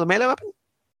attacked something with a melee weapon?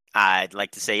 I'd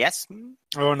like to say yes.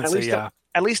 I want to say yeah.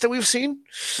 At least that we've seen.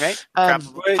 Right?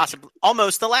 Probably, possibly,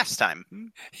 almost the last time.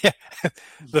 Yeah.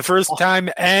 The first time,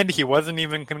 and he wasn't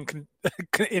even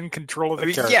in control of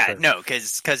the character. Yeah, no,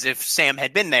 because if Sam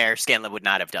had been there, Scanlan would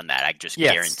not have done that. I just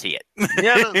guarantee it.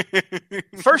 Yeah, no.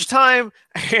 First time,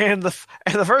 and the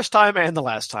first time, and the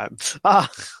last time. City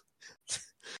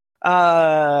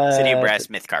of Brass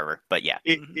Myth Carver, but yeah.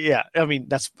 Yeah, I mean,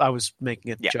 I was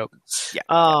making a joke. Yeah.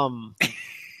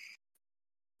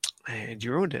 And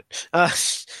you ruined it.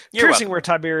 Piercing where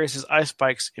Tiberius' ice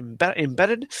spikes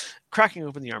embedded, cracking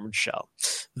open the armored shell.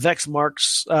 Vex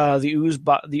marks the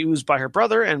ooze by her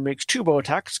brother and makes 2 bow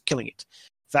attacks, killing it.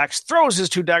 Vax throws his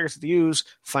 2 daggers at the ooze,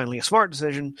 finally a smart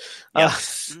decision. Yep.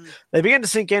 They begin to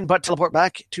sink in, but teleport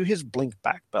back to his blink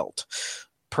back belt.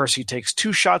 Percy takes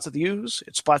 2 shots at the ooze,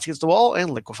 it splats against the wall, and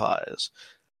liquefies.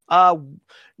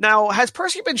 Now, has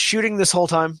Percy been shooting this whole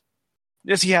time?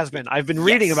 Yes, he has been. I've been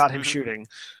reading about him shooting.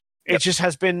 It just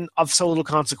has been of so little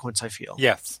consequence, I feel.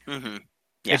 Yes. Mm-hmm.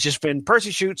 Yeah. It's just been Percy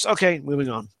shoots. Okay, moving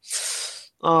on.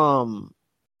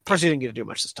 Percy didn't get to do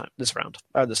much this fight.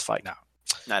 No,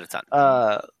 not a ton.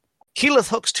 Keyleth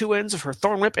hooks 2 ends of her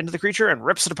thorn whip into the creature and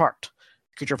rips it apart.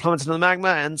 The creature plummets into the magma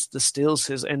and distills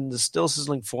the still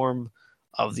sizzling form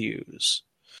of the ooze.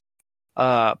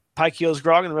 Pike heals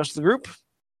Grog and the rest of the group.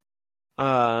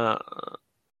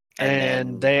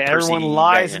 And everyone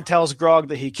lies and tells Grog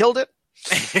that he killed it.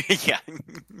 Yeah.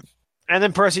 And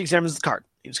then Percy examines the cart.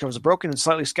 He discovers a broken and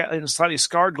slightly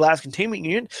scarred glass containment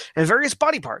unit and various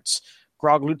body parts.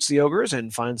 Grog loots the ogres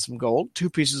and finds some gold, 2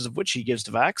 pieces of which he gives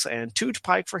to Vax, and 2 to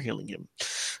Pike for healing him.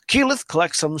 Keyleth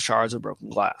collects some shards of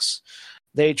broken glass.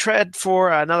 They tread for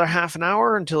another half an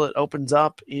hour until it opens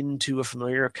up into a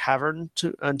familiar cavern.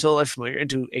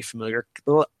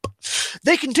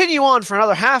 They continue on for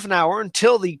another half an hour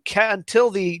until the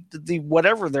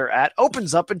whatever they're at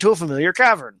opens up into a familiar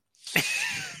cavern.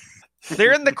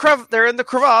 They're in the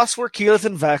crevasse where Keyleth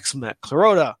and Vex met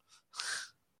Clarota.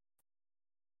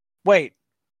 Wait,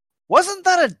 wasn't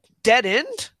that a dead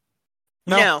end?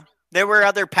 No, there were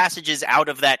other passages out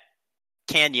of that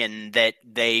canyon that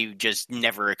they just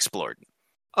never explored.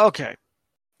 Okay.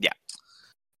 Yeah.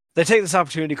 They take this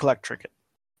opportunity to collect Trinket.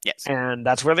 Yes. And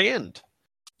that's where they end.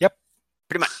 Yep.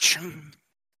 Pretty much.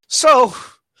 So,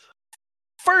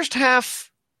 first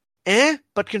half,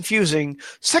 but confusing.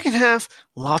 Second half,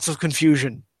 lots of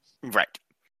confusion. Right.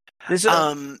 Plus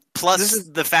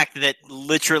the fact that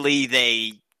literally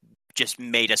they just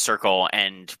made a circle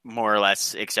and more or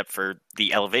less, except for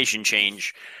the elevation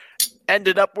change,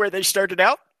 ended up where they started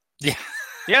out. Yeah.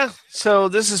 Yeah. So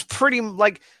this is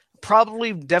definitely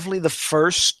the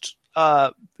first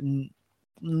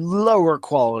lower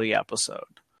quality episode.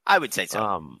 I would say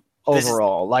so.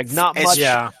 Overall, not much.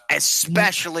 Yeah.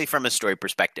 Especially from a story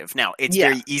perspective. Now, it's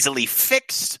very easily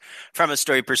fixed from a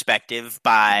story perspective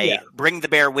by bring the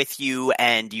bear with you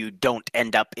and you don't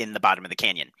end up in the bottom of the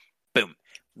canyon. Boom.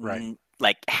 Right.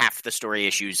 Half the story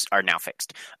issues are now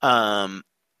fixed.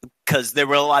 Because there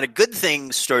were a lot of good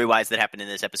things story-wise that happened in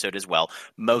this episode as well.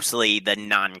 Mostly the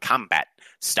non-combat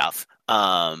stuff.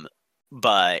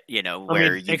 But,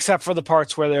 except for the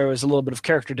parts where there was a little bit of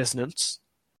character dissonance.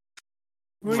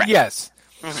 Right. Yes.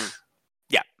 Mm-hmm.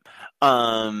 Yeah.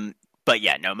 But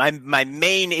yeah, no, my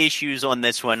main issues on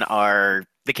this one are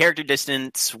the character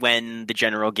distance when the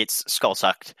general gets skull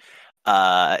sucked.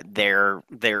 They're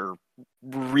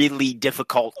really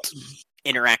difficult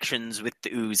interactions with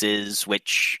the oozes,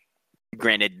 which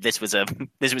granted this was a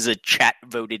chat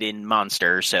voted in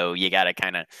monster, so you gotta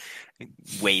kind of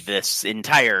weigh this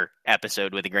entire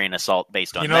episode with a grain of salt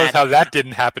based on that. You notice how that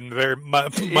didn't happen very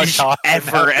much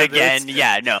ever again.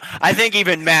 Yeah, no. I think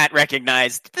even Matt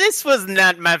recognized this was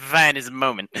not my finest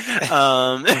moment.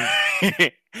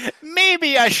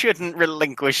 Maybe I shouldn't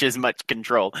relinquish as much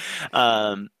control.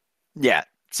 Yeah.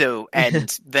 So,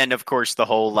 and then of course the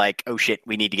whole oh shit,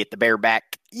 we need to get the bear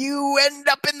back. You end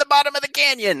up in the bottom of the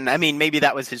canyon. I mean, maybe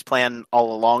that was his plan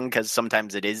all along, because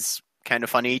sometimes it is kind of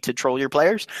funny to troll your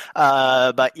players.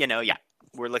 But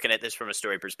we're looking at this from a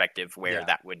story perspective where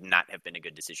that would not have been a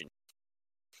good decision.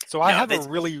 So I have a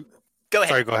really... Go ahead.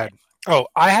 Sorry, go ahead. Oh,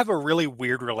 I have a really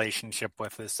weird relationship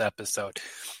with this episode.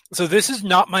 So this is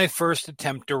not my first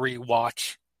attempt to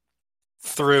rewatch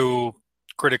through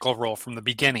Critical Role from the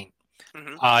beginning.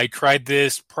 Mm-hmm. I tried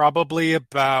this probably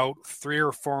about 3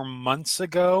 or 4 months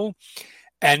ago,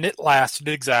 and it lasted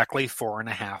exactly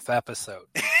 4.5 episodes.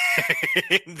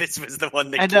 This was the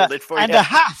one that killed it for you. And a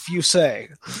half, you say.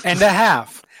 And a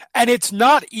half. And it's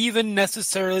not even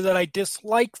necessarily that I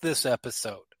dislike this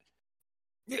episode.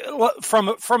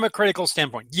 From a critical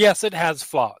standpoint, yes, it has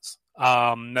flaws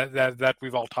that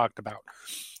we've all talked about.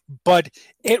 But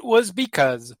it was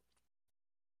because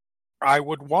I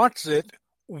would watch it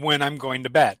when I'm going to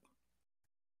bed.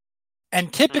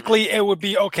 And typically it would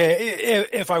be, okay,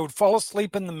 if I would fall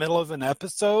asleep in the middle of an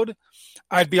episode,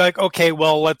 I'd be like, okay,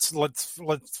 well, let's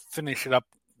finish it up,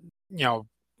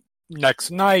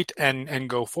 next night and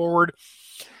go forward.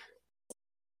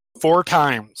 4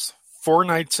 times, 4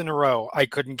 nights in a row, I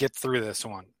couldn't get through this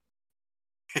one.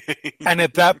 And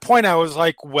at that point, I was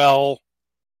like, well,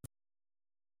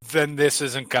 then this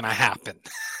isn't going to happen.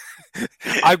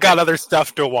 I've got other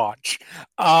stuff to watch.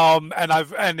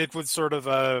 And it was sort of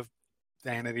a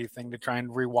vanity thing to try and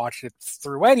rewatch it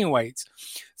through anyways.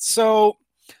 So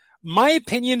my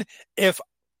opinion, if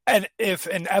an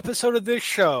episode of this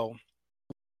show,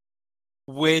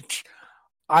 which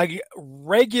I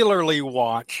regularly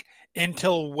watch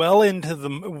until well into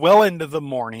the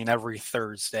morning every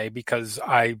Thursday, because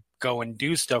I go and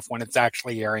do stuff when it's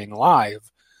actually airing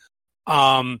live.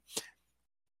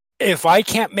 If I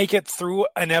can't make it through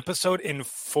an episode in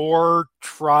 4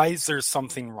 tries, there's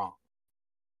something wrong.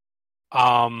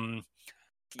 Yeah.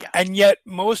 And yet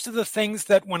most of the things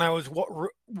that when I was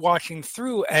watching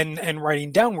through and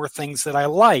writing down were things that I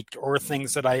liked or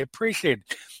things that I appreciated.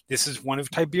 This is one of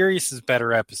Tiberius's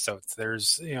better episodes.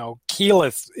 There's,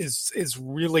 Keyleth is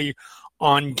really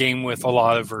on game with a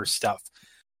lot of her stuff.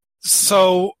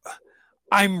 So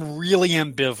I'm really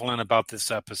ambivalent about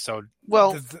this episode.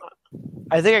 Well,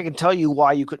 I think I can tell you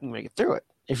why you couldn't make it through it,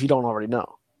 if you don't already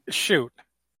know. Shoot.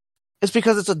 It's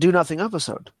because it's a do-nothing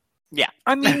episode. Yeah.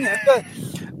 I mean,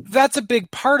 that's a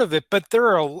big part of it, but there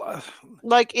are a lot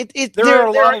of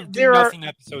do-nothing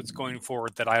episodes going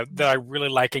forward that I really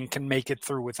like and can make it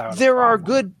through without the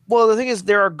thing is,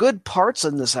 there are good parts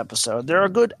in this episode. There are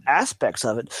good aspects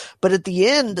of it. But at the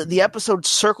end, the episode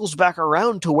circles back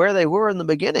around to where they were in the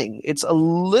beginning. It's a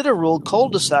literal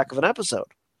cul-de-sac of an episode.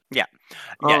 Yeah.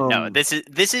 No. This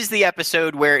is the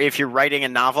episode where if you're writing a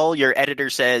novel, your editor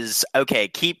says, "Okay,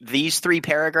 keep these 3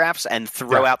 paragraphs and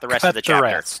throw out the rest of the chapter."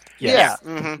 Rest. Yes.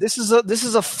 Yeah. Mm-hmm. This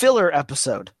is a filler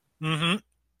episode. Mm-hmm.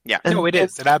 Yeah. No, it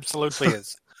is. It absolutely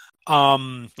is.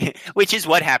 Which is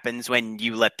what happens when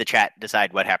you let the chat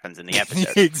decide what happens in the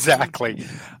episode. Exactly.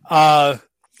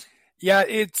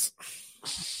 It's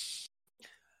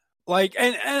like,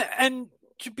 and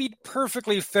to be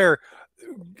perfectly fair,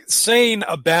 saying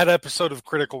a bad episode of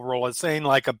Critical Role is saying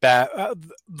like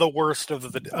the worst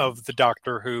of the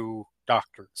Doctor Who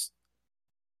doctors.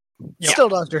 Still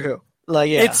Doctor Who. Like,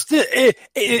 yeah.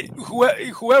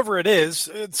 It's whoever it is.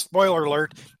 Spoiler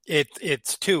alert!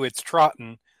 It's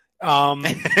Troughton. I'm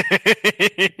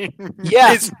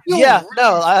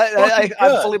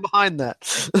fully behind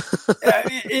that.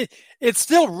 It's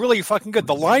still really fucking good.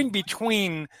 The line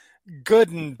between good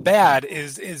and bad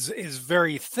is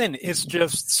very thin. It's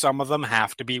just some of them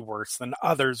have to be worse than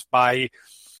others by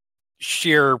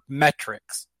sheer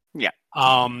metrics. Yeah.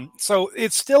 So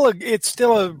it's still a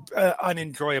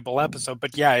unenjoyable episode,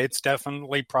 but yeah, it's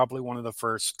definitely probably one of the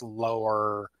first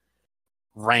lower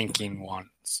ranking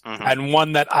ones, and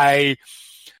one that I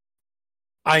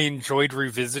enjoyed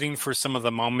revisiting for some of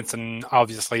the moments, and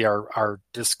obviously our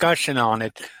discussion on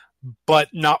it, but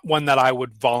not one that I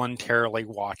would voluntarily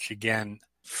watch again.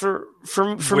 For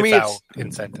me, without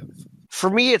incentive. For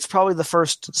me, it's probably the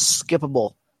first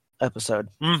skippable episode.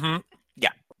 Mm-hmm.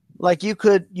 Yeah. Like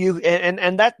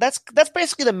that's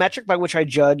basically the metric by which I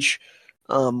judge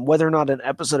whether or not an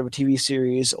episode of a TV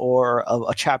series or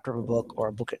a chapter of a book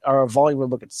or a volume of a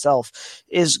book itself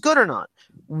is good or not.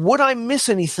 Would I miss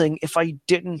anything if I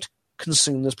didn't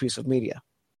consume this piece of media?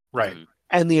 Right.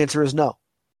 And the answer is no.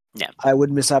 Yeah. I would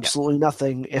miss absolutely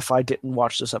nothing if I didn't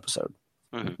watch this episode.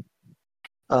 Mm-hmm.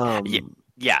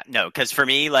 No, because for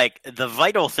me, like, the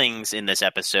vital things in this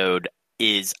episode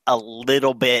is a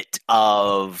little bit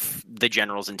of the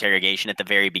General's interrogation at the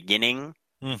very beginning,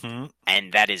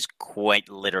 and that is quite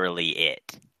literally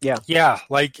it. Yeah.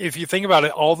 Like, if you think about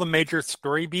it, all the major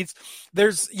story beats,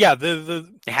 there's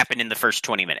it happened in the first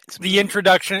 20 minutes. The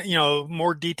introduction,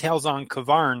 more details on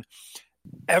Kavarn.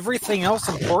 Everything else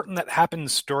important that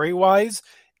happens story-wise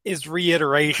is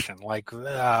reiteration, like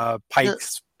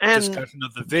Pike's and discussion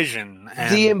of the vision.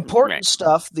 And, the important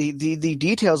stuff, the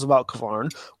details about Kavarn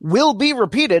will be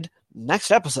repeated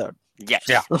next episode. Yes.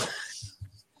 Yeah.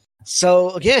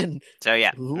 So again,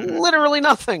 yeah. literally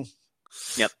nothing.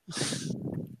 Yep.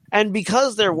 And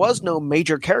because there was no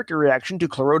major character reaction to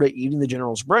Clarota eating the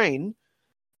general's brain,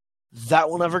 that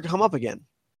will never come up again.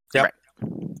 Yep. Right.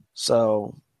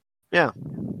 So, yeah.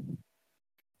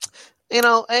 You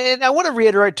know, and I want to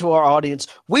reiterate to our audience,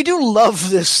 we do love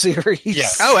this series.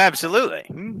 Yes. Oh, absolutely.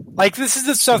 Like, this is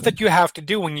the stuff that you have to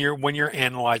do when you're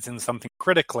analyzing something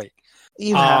critically.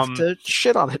 You have to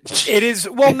shit on it. It is,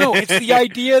 well, no, it's the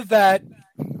idea that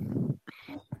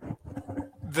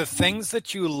the things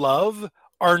that you love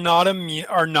are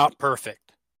not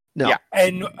perfect. No. Yeah.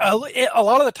 And a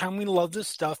lot of the time we love this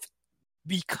stuff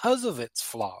because of its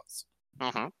flaws.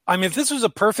 Mm-hmm. I mean, if this was a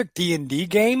perfect D&D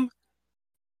game,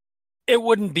 it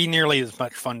wouldn't be nearly as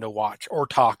much fun to watch or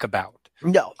talk about.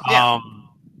 No. Yeah.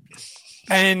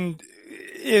 And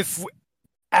if,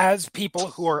 as people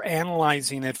who are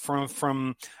analyzing it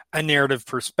from a narrative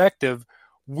perspective,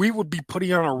 we would be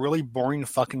putting on a really boring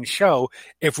fucking show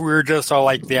if we were just all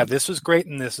like, yeah, this was great,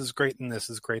 and this is great, and this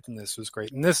is great, and this was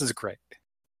great, and this is great.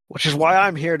 Which is why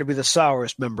I'm here to be the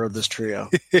sourest member of this trio.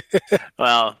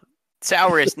 Well,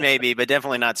 sourest maybe, but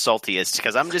definitely not saltiest,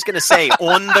 because I'm just going to say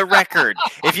on the record,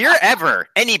 if you're ever,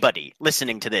 anybody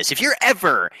listening to this, if you're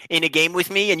ever in a game with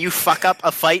me and you fuck up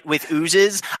a fight with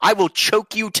oozes, I will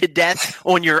choke you to death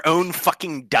on your own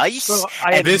fucking dice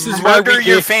and this is murder why we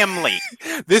your family.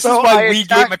 This is why we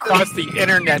game across the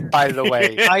internet, by the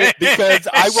way, because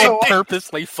I will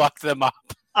purposely fuck them up.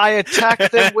 I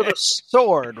attack them with a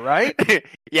sword, right?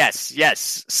 Yes.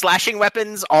 Slashing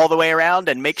weapons all the way around,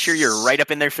 and make sure you're right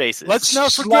up in their faces. Let's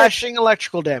not forget slashing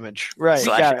electrical damage. Right.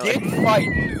 Slashing. Did fight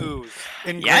Ooze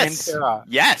in Grand Terra.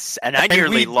 Yes, and I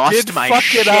nearly we lost did my fuck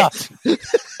shit. it up.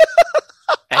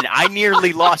 And I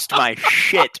nearly lost my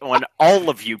shit on all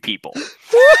of you people.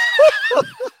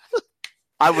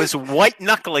 I was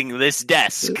white-knuckling this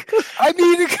desk. I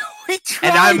mean, we tried.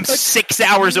 And I'm 6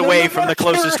 hours away from the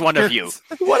closest one of you.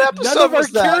 What episode None of our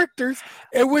was that? characters.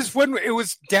 It was when it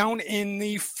was down in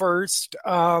the first.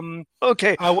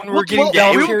 Okay. When we were getting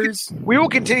down we will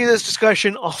continue this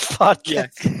discussion off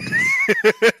podcast.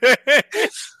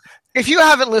 If you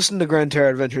haven't listened to Grand Terra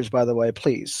Adventures, by the way,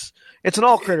 please. It's an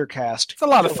all critter cast. It's a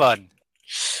lot of fun.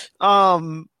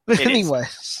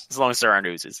 Anyways. As long as there aren't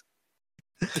oozes.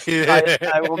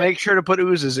 I will make sure to put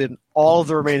oozes in all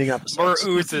the remaining episodes.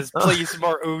 More oozes, please.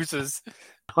 More oozes.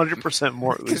 100%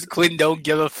 more oozes. Because Quinn don't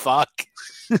give a fuck.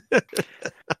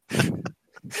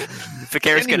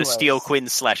 Fakira's going to steal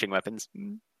Quinn's slashing weapons.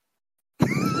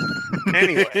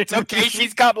 Anyway. It's okay,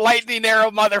 she's got lightning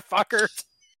arrow, motherfucker.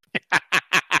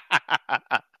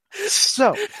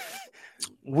 So,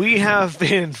 we have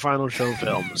been Final Show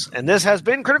Films, and this has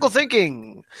been Critical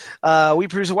Thinking. We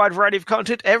produce a wide variety of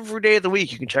content every day of the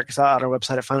week. You can check us out on our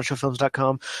website at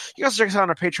finalshowfilms.com. You can also check us out on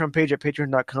our Patreon page at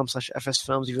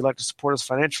patreon.com/fsfilms if you'd like to support us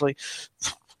financially.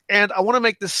 And I want to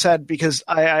make this said because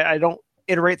I don't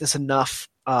iterate this enough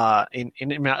in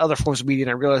my other forms of media,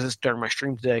 and I realized this during my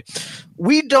stream today.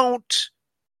 We don't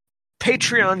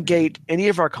Patreon gate any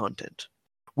of our content.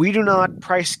 We do not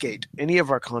price gate any of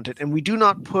our content, and we do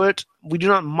not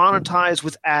monetize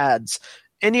with ads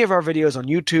any of our videos on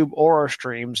YouTube or our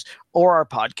streams or our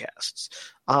podcasts.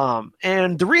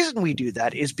 And the reason we do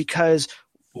that is because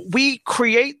we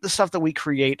create the stuff that we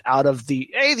create out of the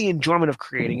enjoyment of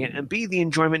creating it, and B, the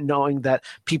enjoyment knowing that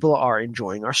people are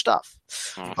enjoying our stuff.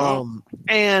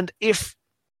 And if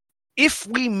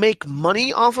we make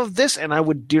money off of this, and I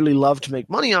would dearly love to make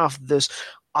money off of this,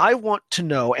 I want to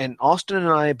know, and Austin and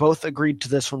I both agreed to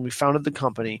this when we founded the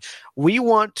company, we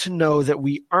want to know that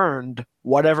we earned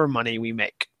whatever money we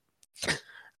make.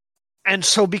 And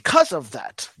so because of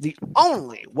that, the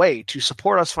only way to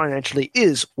support us financially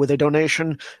is with a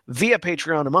donation via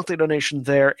Patreon, a monthly donation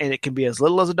there, and it can be as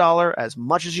little as $1, as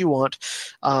much as you want,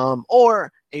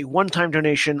 or a one-time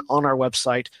donation on our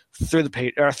website through the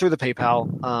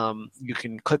PayPal. You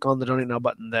can click on the Donate Now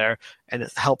button there, and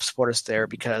it helps support us there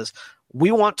because we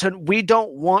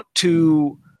don't want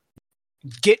to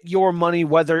get your money,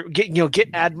 get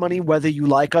ad money whether you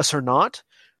like us or not.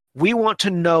 We want to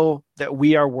know that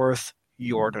we are worth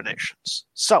your donations.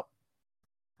 So,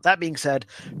 that being said,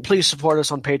 please support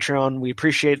us on Patreon. We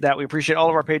appreciate that. We appreciate all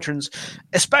of our patrons,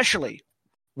 especially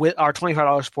with our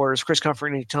 $25 supporters, Chris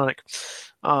Comfort and Tonic.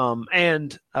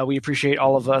 And we appreciate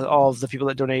all of the people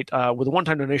that donate with a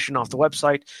one-time donation off the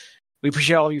website. We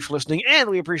appreciate all of you for listening, and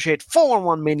we appreciate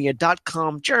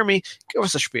 411mania.com. Jeremy, give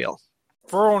us a spiel.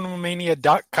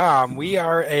 411mania.com. We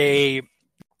are a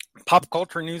pop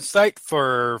culture news site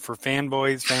for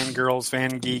fanboys, fangirls,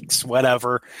 fan geeks,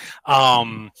 whatever.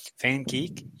 Fan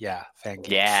geek? Yeah, fan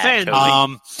geek. Yeah,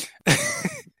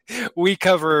 Fan- We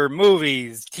cover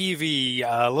movies, TV,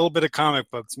 a little bit of comic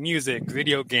books, music,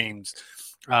 video games,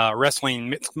 wrestling,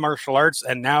 mixed martial arts,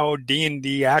 and now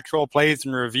D&D actual plays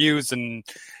and reviews and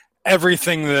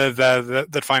everything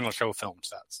the Final Show Films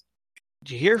does.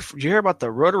 Did you hear about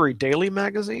the Rotary Daily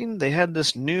magazine? They had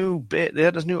this new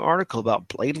article about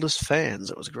bladeless fans.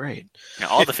 It was great.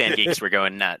 all the fan geeks were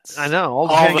going nuts. I know all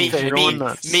the Oh, fan me, geeks were going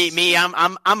nuts. me,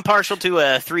 I'm partial to a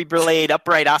 3-blade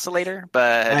upright oscillator,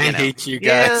 but I you know. hate you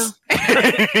guys.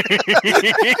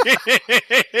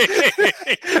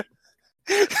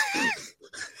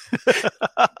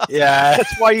 Yeah,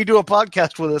 That's why you do a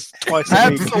podcast with us twice a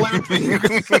week.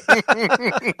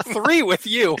 absolutely. 3 with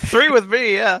you. 3 with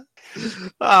me, yeah.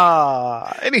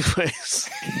 Anyways,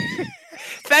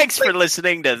 Thanks for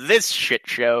listening to this shit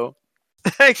show.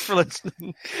 thanks for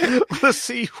listening. We'll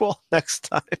see you all next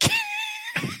time.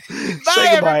 Bye,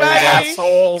 everybody.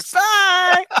 Assholes.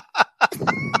 Bye.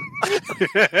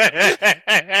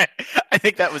 I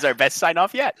think that was our best sign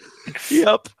off yet.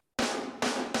 Yep.